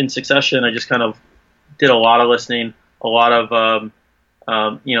in succession, I just kind of did a lot of listening, a lot of,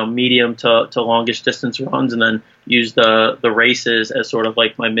 medium to longish distance runs, and then used the races as sort of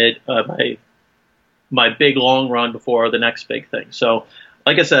like my my big long run before the next big thing. So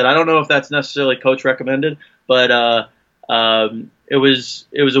like I said, I don't know if that's necessarily coach recommended, but it was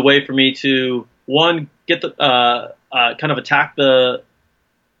a way for me to, one, get the kind of attack the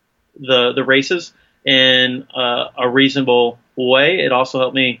races in a reasonable way. It also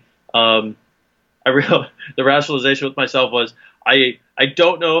helped me. The rationalization with myself was I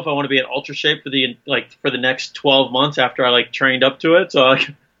don't know if I want to be in ultra shape for the next 12 months after I like trained up to it. So like,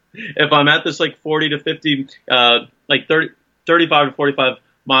 if I'm at this like 40 to 50, like 35 to 45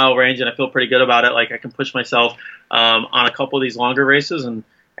 mile range, and I feel pretty good about it, like I can push myself on a couple of these longer races and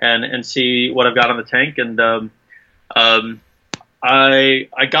see what I've got on the tank. And I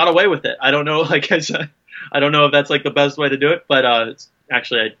got away with it. I don't know, like I said, I don't know if that's like the best way to do it, but it's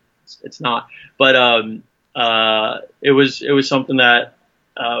not. But it was something that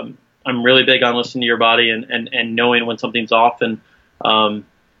I'm really big on, listening to your body and knowing when something's off. And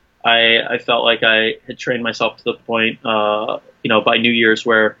I felt like I had trained myself to the point, by New Year's,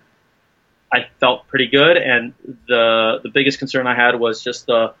 where I felt pretty good. And the biggest concern I had was just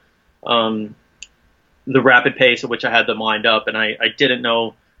the rapid pace at which I had them lined up. And I didn't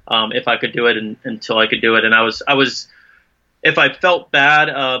know if I could do it until I could do it. And I was if I felt bad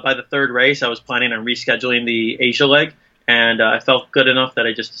by the third race, I was planning on rescheduling the Asia leg, and I felt good enough that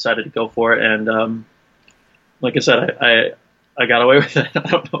I just decided to go for it. And like I said, I got away with it. I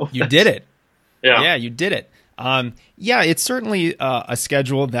don't know. You did it. Yeah, you did it. Yeah, it's certainly a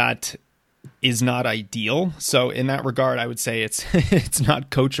schedule that is not ideal. So in that regard, I would say it's it's not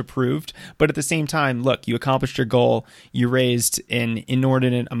coach approved. But at the same time, look, you accomplished your goal. You raised an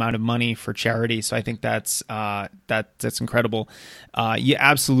inordinate amount of money for charity. So I think that's incredible. You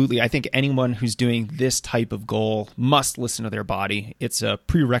absolutely. I think anyone who's doing this type of goal must listen to their body. It's a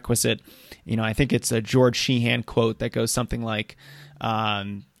prerequisite. I think it's a George Sheehan quote that goes something like,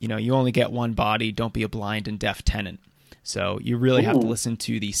 you only get one body. Don't be a blind and deaf tenant. So you really have to listen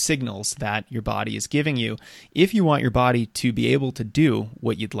to the signals that your body is giving you if you want your body to be able to do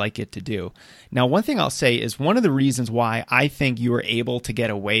what you'd like it to do. Now, one thing I'll say is one of the reasons why I think you were able to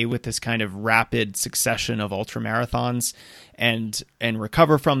get away with this kind of rapid succession of ultramarathons and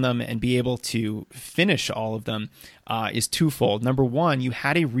recover from them and be able to finish all of them is twofold. Number one, you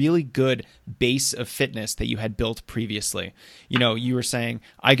had a really good base of fitness that you had built previously. You were saying,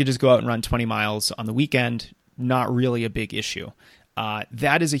 I could just go out and run 20 miles on the weekend. Not really a big issue.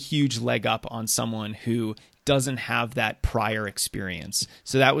 That is a huge leg up on someone who doesn't have that prior experience.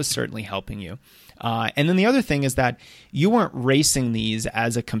 So that was certainly helping you. And then the other thing is that you weren't racing these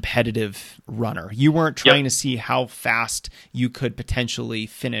as a competitive runner. You weren't trying to see how fast you could potentially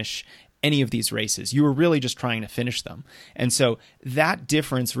finish any of these races. You were really just trying to finish them. And so that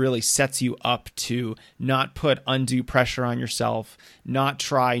difference really sets you up to not put undue pressure on yourself, not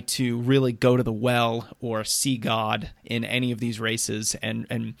try to really go to the well or see God in any of these races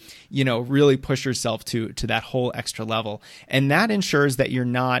and really push yourself to that whole extra level. And that ensures that you're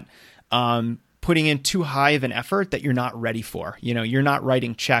not putting in too high of an effort that you're not ready for. You're not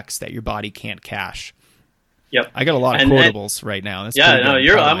writing checks that your body can't cash. Yep. I got a lot of quotables right now. That's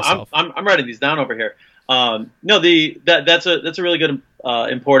I'm writing these down over here. That's a really good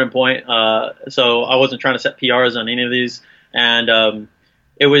important point. So I wasn't trying to set PRs on any of these, and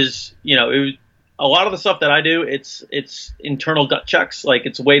it was a lot of the stuff that I do. It's internal gut checks. Like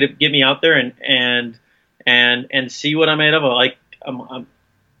it's a way to get me out there and see what I'm made of. Like I'm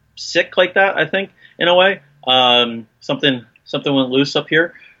sick like that. I think in a way, something went loose up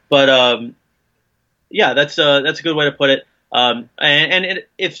here, but. Yeah, that's a good way to put it.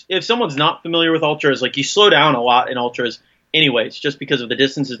 If someone's not familiar with ultras, like you slow down a lot in ultras, anyways, just because of the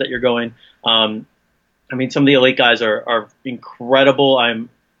distances that you're going. Some of the elite guys are incredible. I'm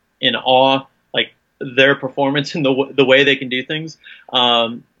in awe, like their performance and the way they can do things.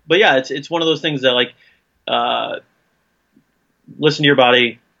 But yeah, it's one of those things that like listen to your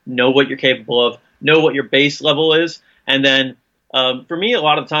body, know what you're capable of, know what your base level is, and then for me, a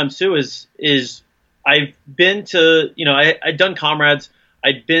lot of the times too is I've been to, I'd done comrades.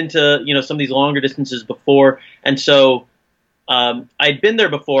 I'd been to, some of these longer distances before. And so I'd been there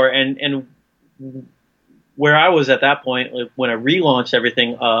before. And where I was at that point, like, when I relaunched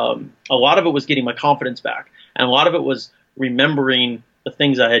everything, a lot of it was getting my confidence back. And a lot of it was remembering the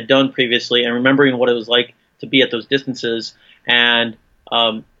things I had done previously and remembering what it was like to be at those distances. And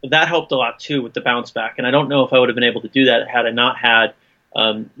that helped a lot, too, with the bounce back. And I don't know if I would have been able to do that had I not had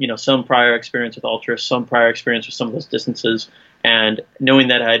some prior experience with ultra, some prior experience with some of those distances, and knowing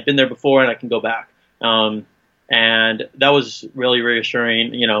that I had been there before and I can go back. And that was really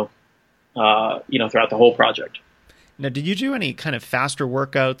reassuring, throughout the whole project. Now, did you do any kind of faster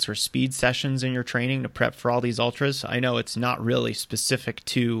workouts or speed sessions in your training to prep for all these ultras? I know it's not really specific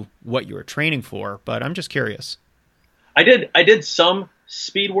to what you were training for, but I'm just curious. I did some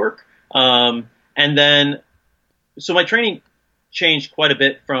speed work. And then, so my training changed quite a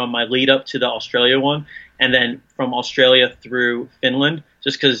bit from my lead up to the Australia one, and then from Australia through Finland,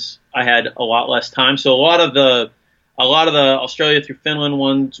 just because I had a lot less time. So a lot of the Australia through Finland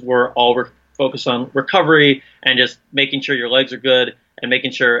ones were all focused on recovery and just making sure your legs are good and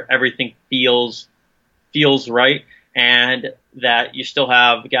making sure everything feels right and that you still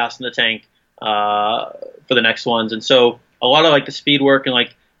have gas in the tank for the next ones. And so a lot of like the speed work and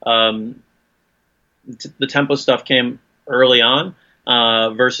like the tempo stuff came early on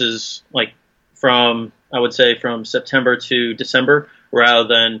versus like from September to December rather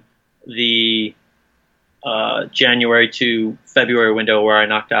than the January to February window where I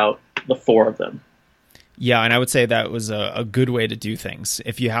knocked out the 4 of them. Yeah, and I would say that was a good way to do things.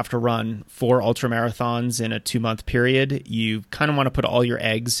 If you have to run 4 ultramarathons in a 2-month period, you kind of want to put all your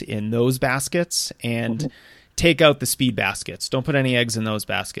eggs in those baskets and take out the speed baskets. Don't put any eggs in those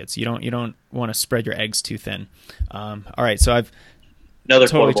baskets. You don't want to spread your eggs too thin. All right, so Another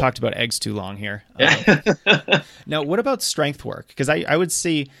totally quotable. talked about eggs too long here. Yeah. Now, what about strength work? Because I would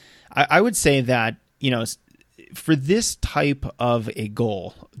say that, for this type of a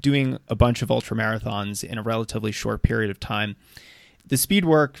goal, doing a bunch of ultramarathons in a relatively short period of time, the speed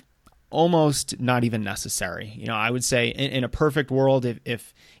work almost not even necessary. I would say in a perfect world,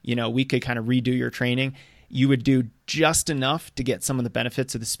 if we could kind of redo your training, you would do just enough to get some of the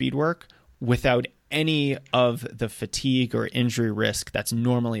benefits of the speed work without any of the fatigue or injury risk that's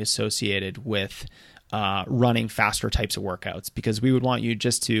normally associated with running faster types of workouts, because we would want you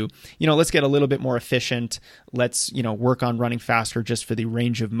just to, let's get a little bit more efficient. Let's, work on running faster just for the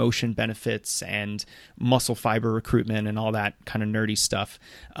range of motion benefits and muscle fiber recruitment and all that kind of nerdy stuff.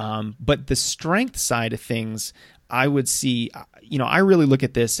 But the strength side of things, I would see, I really look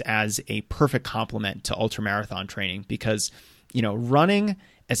at this as a perfect complement to ultramarathon training, because, running,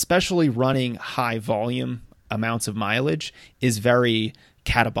 especially running high volume amounts of mileage, is very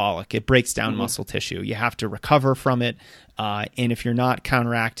catabolic. It breaks down muscle tissue. You have to recover from it. And if you're not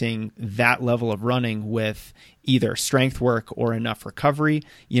counteracting that level of running with either strength work or enough recovery,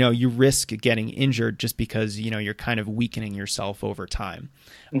 you risk getting injured just because, you're kind of weakening yourself over time.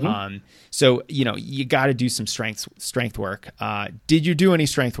 So, you got to do some strength work. Did you do any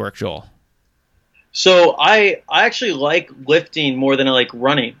strength work, Joel? So I actually like lifting more than I like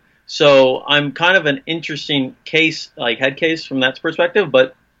running. So I'm kind of an interesting case, like head case from that perspective.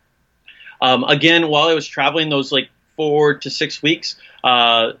 But again, while I was traveling those like 4 to 6 weeks,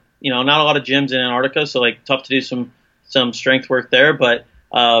 not a lot of gyms in Antarctica, so like tough to do some strength work there. But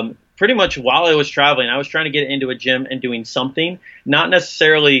pretty much while I was traveling, I was trying to get into a gym and doing something, not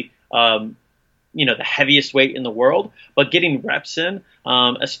necessarily the heaviest weight in the world, but getting reps in,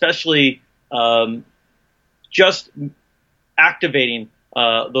 especially just activating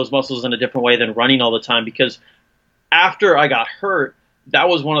those muscles in a different way than running all the time. Because after I got hurt, that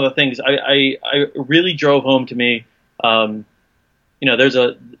was one of the things I really drove home to me. I've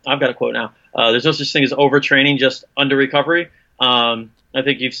got a quote now. There's no such thing as overtraining, just under recovery. I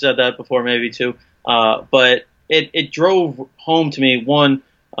think you've said that before, maybe too. But it drove home to me, one,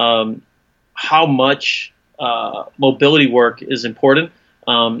 how much mobility work is important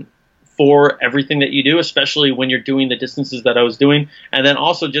for everything that you do, especially when you're doing the distances that I was doing. And then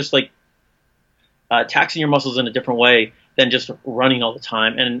also just like taxing your muscles in a different way than just running all the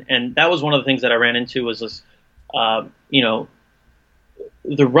time. And that was one of the things that I ran into was this, the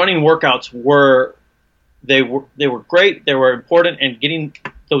running workouts were great. They were important, and getting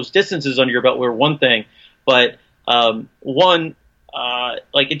those distances under your belt were one thing, but it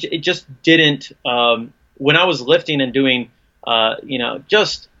just didn't, when I was lifting and doing,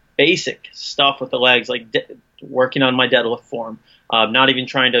 just basic stuff with the legs, like working on my deadlift form, not even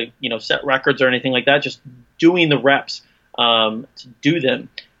trying to, set records or anything like that, just doing the reps to do them.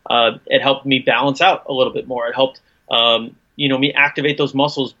 It helped me balance out a little bit more. It helped, me activate those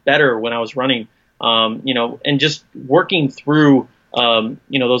muscles better when I was running, and just working through,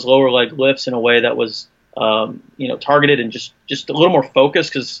 those lower leg lifts in a way that was, targeted and just a little more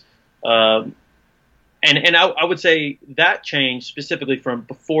focused. Cause, and I would say that changed specifically from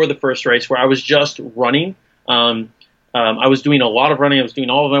before the first race, where I was just running. I was doing a lot of running. I was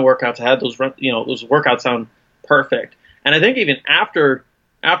doing all of my workouts. I had those workouts sound perfect. And I think even after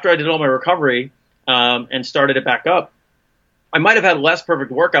I did all my recovery, and started it back up, I might have had less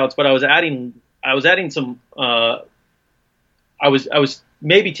perfect workouts, but I was adding some, I was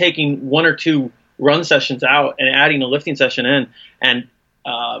maybe taking 1 or 2 run sessions out and adding a lifting session in. And,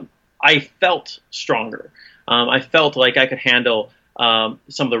 I felt stronger. I felt like I could handle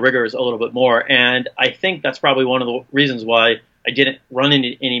some of the rigors a little bit more. And I think that's probably one of the reasons why I didn't run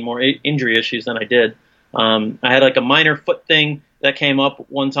into any more injury issues than I did. I had like a minor foot thing that came up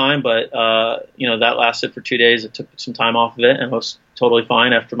one time, but that lasted for 2 days. It took some time off of it, and I was totally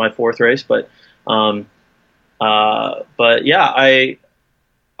fine after my 4th race. But yeah,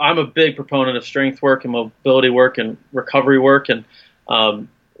 I'm a big proponent of strength work and mobility work and recovery work, and I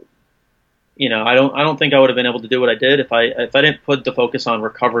don't think I would have been able to do what I did if I didn't put the focus on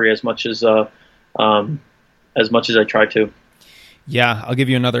recovery as much as I tried to. Yeah, I'll give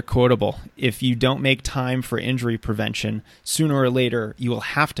you another quotable. If you don't make time for injury prevention, sooner or later you will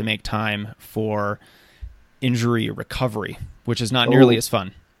have to make time for injury recovery, which is not nearly as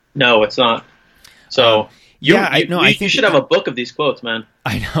fun. No, it's not. So you should have a book of these quotes, man.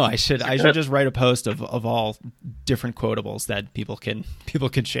 I know. I should just write a post of all different quotables that people can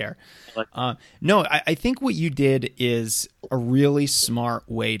share. No, I think what you did is a really smart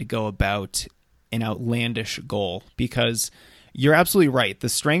way to go about an outlandish goal, because You're absolutely right. The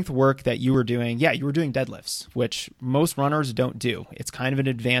strength work that you were doing, you were doing deadlifts, which most runners don't do. It's kind of an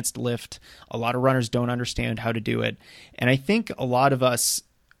advanced lift. A lot of runners don't understand how to do it. And I think a lot of us,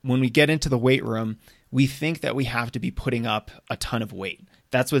 when we get into the weight room, we think that we have to be putting up a ton of weight.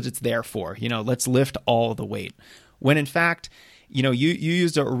 That's what it's there for. Let's lift all the weight. When in fact, you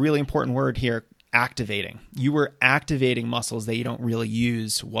used a really important word here, activating. You were activating muscles that you don't really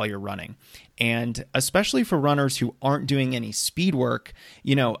use while you're running. And especially for runners who aren't doing any speed work,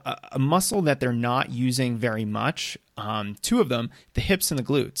 a muscle that they're not using very much, two of them, the hips and the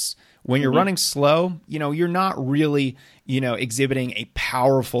glutes. When you're running slow, you're not really, exhibiting a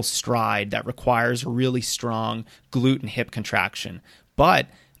powerful stride that requires really strong glute and hip contraction. But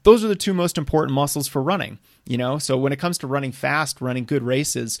those are the two most important muscles for running. So when it comes to running fast, running good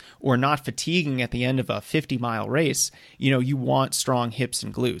races, or not fatiguing at the end of a 50-mile race, you want strong hips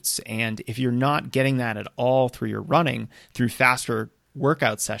and glutes. And if you're not getting that at all through your running, through faster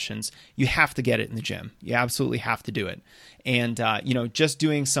workout sessions, you have to get it in the gym. You absolutely have to do it. And, just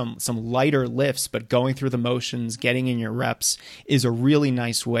doing some lighter lifts, but going through the motions, getting in your reps is a really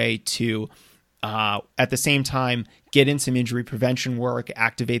nice way to, at the same time, get in some injury prevention work,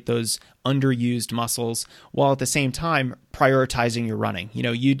 activate those underused muscles, while at the same time prioritizing your running.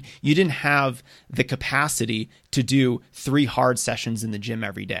 You didn't have the capacity to do 3 hard sessions in the gym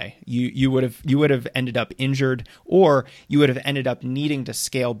every day. You would have ended up injured, or you would have ended up needing to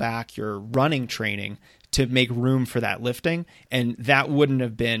scale back your running training to make room for that lifting, and that wouldn't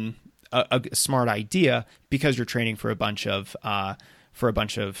have been a smart idea because you're training for a bunch of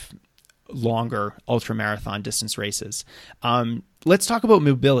longer ultramarathon distance races. Let's talk about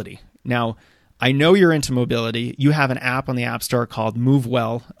mobility. Now, I know you're into mobility. You have an app on the App Store called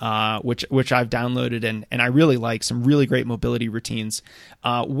MoveWell, which I've downloaded, and I really like some really great mobility routines.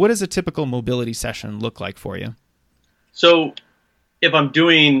 What does a typical mobility session look like for you? So if I'm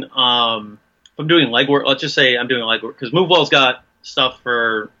doing leg work, let's just say I'm doing leg work, because MoveWell's got stuff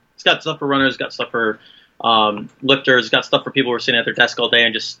for runners, got stuff for lifters, got stuff for people who are sitting at their desk all day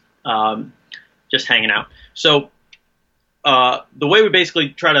and just hanging out. So the way we basically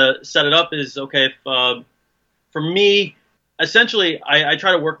try to set it up is, okay, if, for me, essentially, I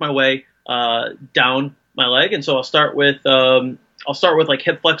try to work my way down my leg, and so I'll start with like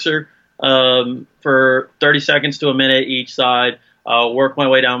hip flexor for 30 seconds to a minute each side. Work my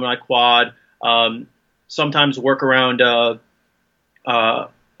way down my quad. Sometimes work around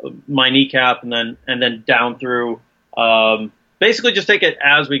my kneecap, and then down through. Basically, just take it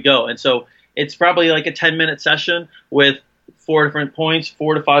as we go. And so it's probably like a 10-minute session with 4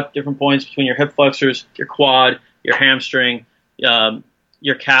 to 5 different points between your hip flexors, your quad, your hamstring,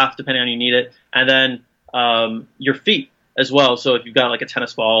 your calf, depending on how you need it, and then your feet as well. So if you've got like a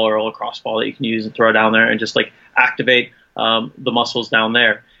tennis ball or a lacrosse ball that you can use and throw down there and just like activate the muscles down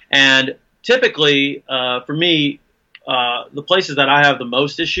there. And typically, for me, the places that I have the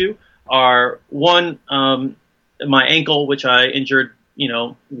most issue are, one, my ankle, which I injured,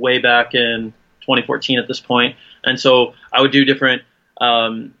 way back in 2014 at this point. And so I would do different,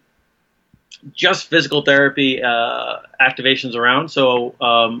 just physical therapy, activations around. So,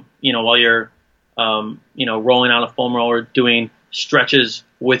 while you're, rolling on a foam roller, doing stretches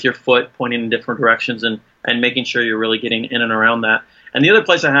with your foot, pointing in different directions and making sure you're really getting in and around that. And the other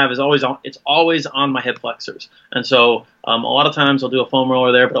place I have is always on my hip flexors. And so, a lot of times I'll do a foam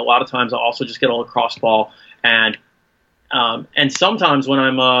roller there, but a lot of times I'll also just get a lacrosse ball. And sometimes when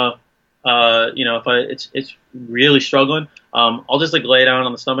I'm, if it's really struggling, I'll just like lay down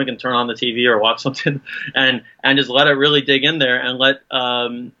on the stomach and turn on the TV or watch something and just let it really dig in there and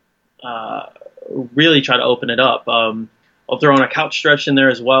really try to open it up. I'll throw in a couch stretch in there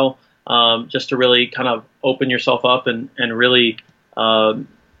as well, just to really kind of open yourself up and really,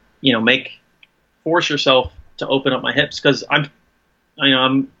 force yourself to open up my hips, because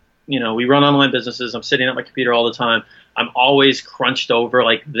we run online businesses. I'm sitting at my computer all the time. I'm always crunched over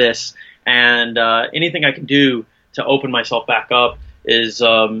like this, and anything I can do to open myself back up is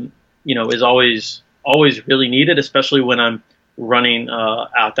always really needed, especially when I'm running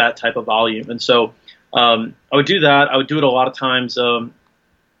at that type of volume. And so I would do that. I would do it a lot of times in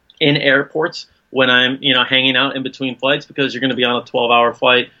airports when I'm hanging out in between flights, because you're going to be on a 12-hour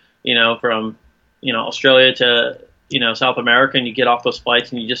flight, from Australia to South America, and you get off those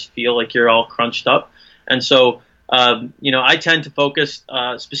flights and you just feel like you're all crunched up. And so I tend to focus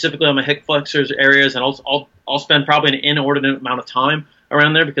specifically on my hip flexors areas, and I'll spend probably an inordinate amount of time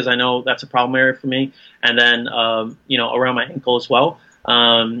around there, because I know that's a problem area for me. And then around my ankle as well.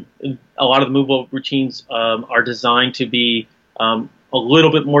 A lot of the movable routines are designed to be a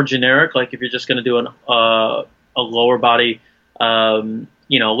little bit more generic. Like if you're just going to do a lower body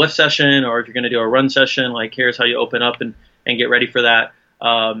lift session, or if you're going to do a run session, like here's how you open up and get ready for that.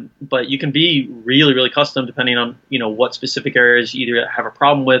 But you can be really, really custom depending on, what specific areas you either have a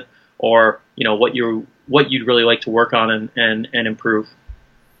problem with or, what you'd really like to work on and improve.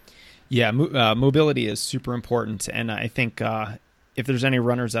 Yeah, mobility is super important. And I think if there's any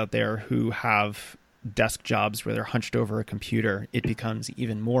runners out there who have desk jobs where they're hunched over a computer, it becomes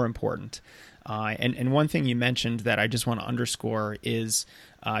even more important. And one thing you mentioned that I just want to underscore is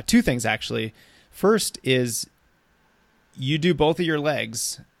two things, actually. First is you do both of your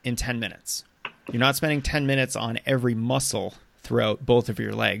legs in 10 minutes. You're not spending 10 minutes on every muscle throughout both of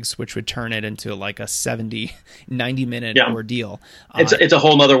your legs, which would turn it into like a 70, 90-minute ordeal. It's a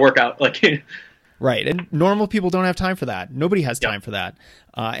whole nother workout. Right. And normal people don't have time for that. Nobody has time for that.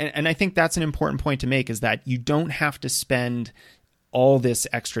 And I think that's an important point to make, is that you don't have to spend all this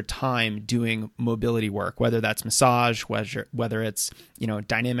extra time doing mobility work, whether that's massage, whether it's,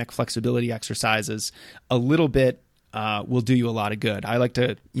 dynamic flexibility exercises. A little bit will do you a lot of good. I like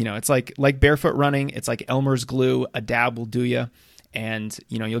to, it's like barefoot running. It's like Elmer's glue. A dab will do you. And,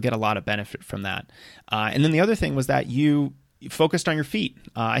 you'll get a lot of benefit from that. And then the other thing was that you focused on your feet.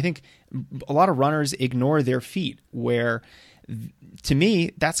 I think a lot of runners ignore their feet, where to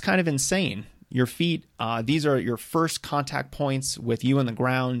me, that's kind of insane. Your feet, these are your first contact points with you on the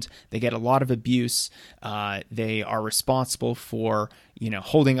ground. They get a lot of abuse. They are responsible for,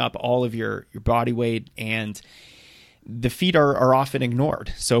 holding up all of your body weight, and the feet are often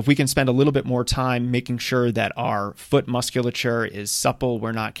ignored. So if we can spend a little bit more time making sure that our foot musculature is supple,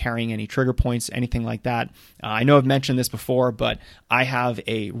 we're not carrying any trigger points, anything like that. I know I've mentioned this before, but I have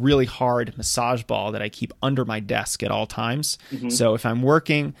a really hard massage ball that I keep under my desk at all times. Mm-hmm. So if I'm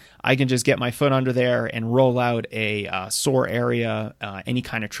working, I can just get my foot under there and roll out a sore area, any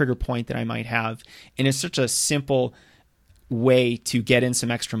kind of trigger point that I might have. And it's such a simple way to get in some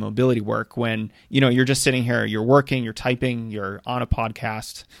extra mobility work when, you're just sitting here, you're working, you're typing, you're on a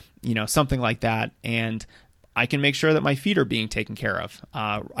podcast, something like that. And I can make sure that my feet are being taken care of.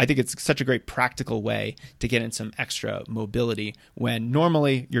 I think it's such a great practical way to get in some extra mobility when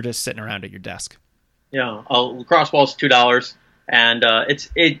normally you're just sitting around at your desk. Yeah. Lacrosse ball's $2. And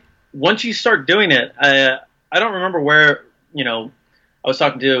once you start doing it, I don't remember where, I was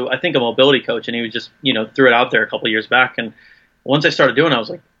talking to, I think, a mobility coach, and he was just, threw it out there a couple of years back. And once I started doing it, I was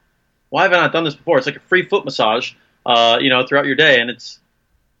like, why have I not done this before? It's like a free foot massage, throughout your day.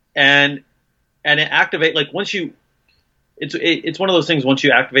 And it activate, like it's one of those things, once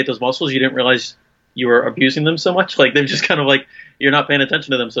you activate those muscles, you didn't realize you were abusing them so much. Like they're just kind of like, you're not paying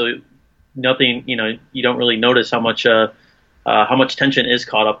attention to them. So nothing, you don't really notice how much tension is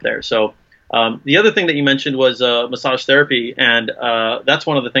caught up there. So, the other thing that you mentioned was massage therapy, and that's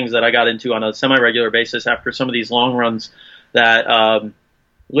one of the things that I got into on a semi-regular basis after some of these long runs. That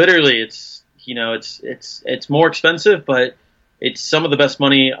literally, it's more expensive, but it's some of the best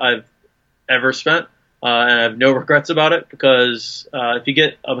money I've ever spent, and I have no regrets about it, because if you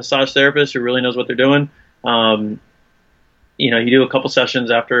get a massage therapist who really knows what they're doing, you do a couple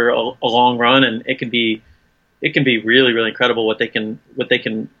sessions after a long run, and it can be really, really incredible what they can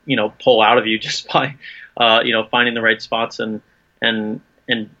pull out of you just by finding the right spots and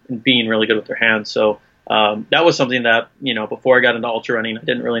being really good with their hands. So that was something that before I got into ultra running, I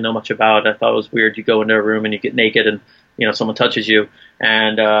didn't really know much about. I thought it was weird. You go into a room and you get naked and someone touches you,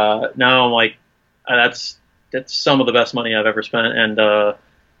 and now I'm like, that's some of the best money I've ever spent. And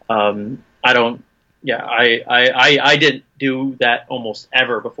I didn't do that almost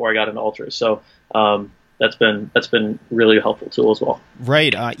ever before I got into ultras. So that's been really a helpful tool as well.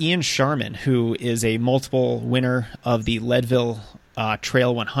 Right. Ian Sharman, who is a multiple winner of the Leadville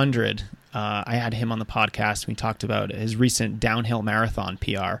Trail 100, I had him on the podcast. We talked about his recent downhill marathon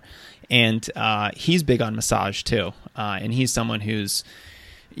PR, and he's big on massage too. And he's someone who's,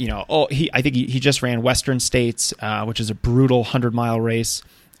 I think he just ran Western States, which is a brutal 100-mile race,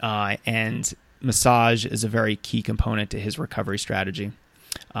 and massage is a very key component to his recovery strategy.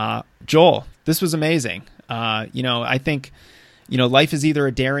 Joel, this was amazing. I think, life is either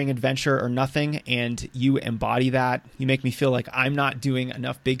a daring adventure or nothing, and you embody that. You make me feel like I'm not doing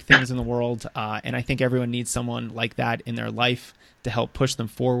enough big things in the world, and I think everyone needs someone like that in their life to help push them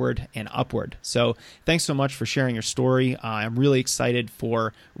forward and upward. So thanks so much for sharing your story. I'm really excited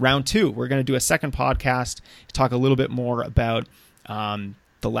for round 2. We're going to do a second podcast, talk a little bit more about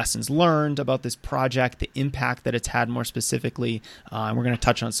the lessons learned about this project, the impact that it's had more specifically, and we're going to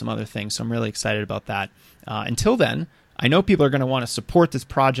touch on some other things. So I'm really excited about that. Until then, I know people are going to want to support this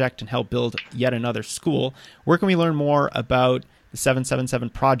project and help build yet another school. Where can we learn more about the 777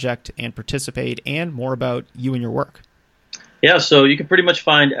 project and participate, and more about you and your work? Yeah, so you can pretty much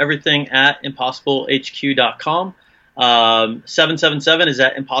find everything at impossiblehq.com. 777 is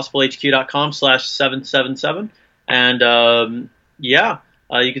at impossiblehq.com/777. And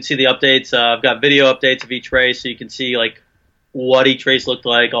you can see the updates. I've got video updates of each race, so you can see like what each race looked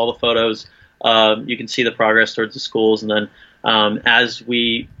like, all the photos. You can see the progress towards the schools, and then as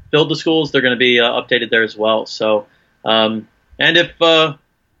we build the schools, they're going to be updated there as well. So, and if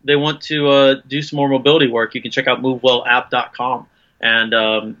they want to do some more mobility work, you can check out movewellapp.com,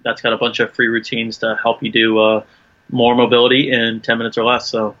 and that's got a bunch of free routines to help you do more mobility in 10 minutes or less.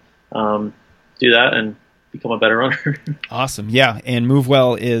 So do that and become a better runner. Awesome. Yeah. And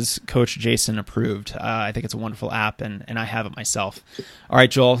MoveWell is Coach Jason approved. I think it's a wonderful app, and I have it myself. All right,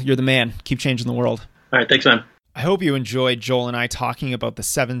 Joel, you're the man. Keep changing the world. All right. Thanks, man. I hope you enjoyed Joel and I talking about the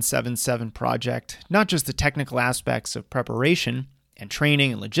 777 project, not just the technical aspects of preparation and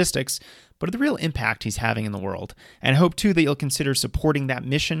training and logistics, but the real impact he's having in the world. And I hope too that you'll consider supporting that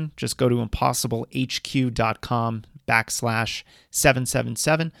mission. Just go to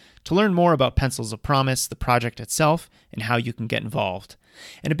impossiblehq.com/777 to learn more about Pencils of Promise, the project itself, and how you can get involved.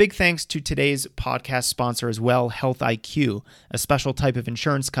 And a big thanks to today's podcast sponsor as well, Health IQ, a special type of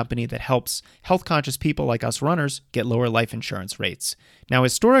insurance company that helps health-conscious people like us runners get lower life insurance rates. Now,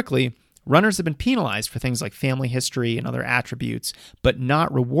 historically, runners have been penalized for things like family history and other attributes, but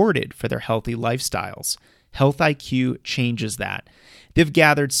not rewarded for their healthy lifestyles. Health IQ changes that. They've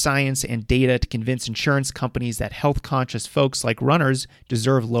gathered science and data to convince insurance companies that health-conscious folks like runners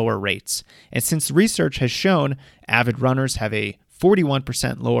deserve lower rates. And since the research has shown avid runners have a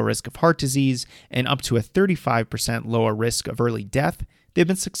 41% lower risk of heart disease and up to a 35% lower risk of early death, they've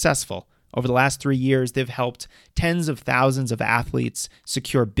been successful. Over the last 3 years, they've helped tens of thousands of athletes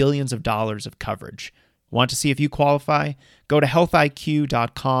secure billions of dollars of coverage. Want to see if you qualify? Go to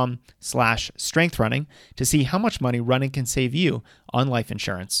healthiq.com/strengthrunning to see how much money running can save you on life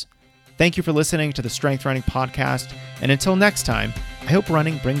insurance. Thank you for listening to the Strength Running Podcast, and until next time, I hope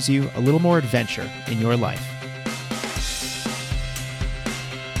running brings you a little more adventure in your life.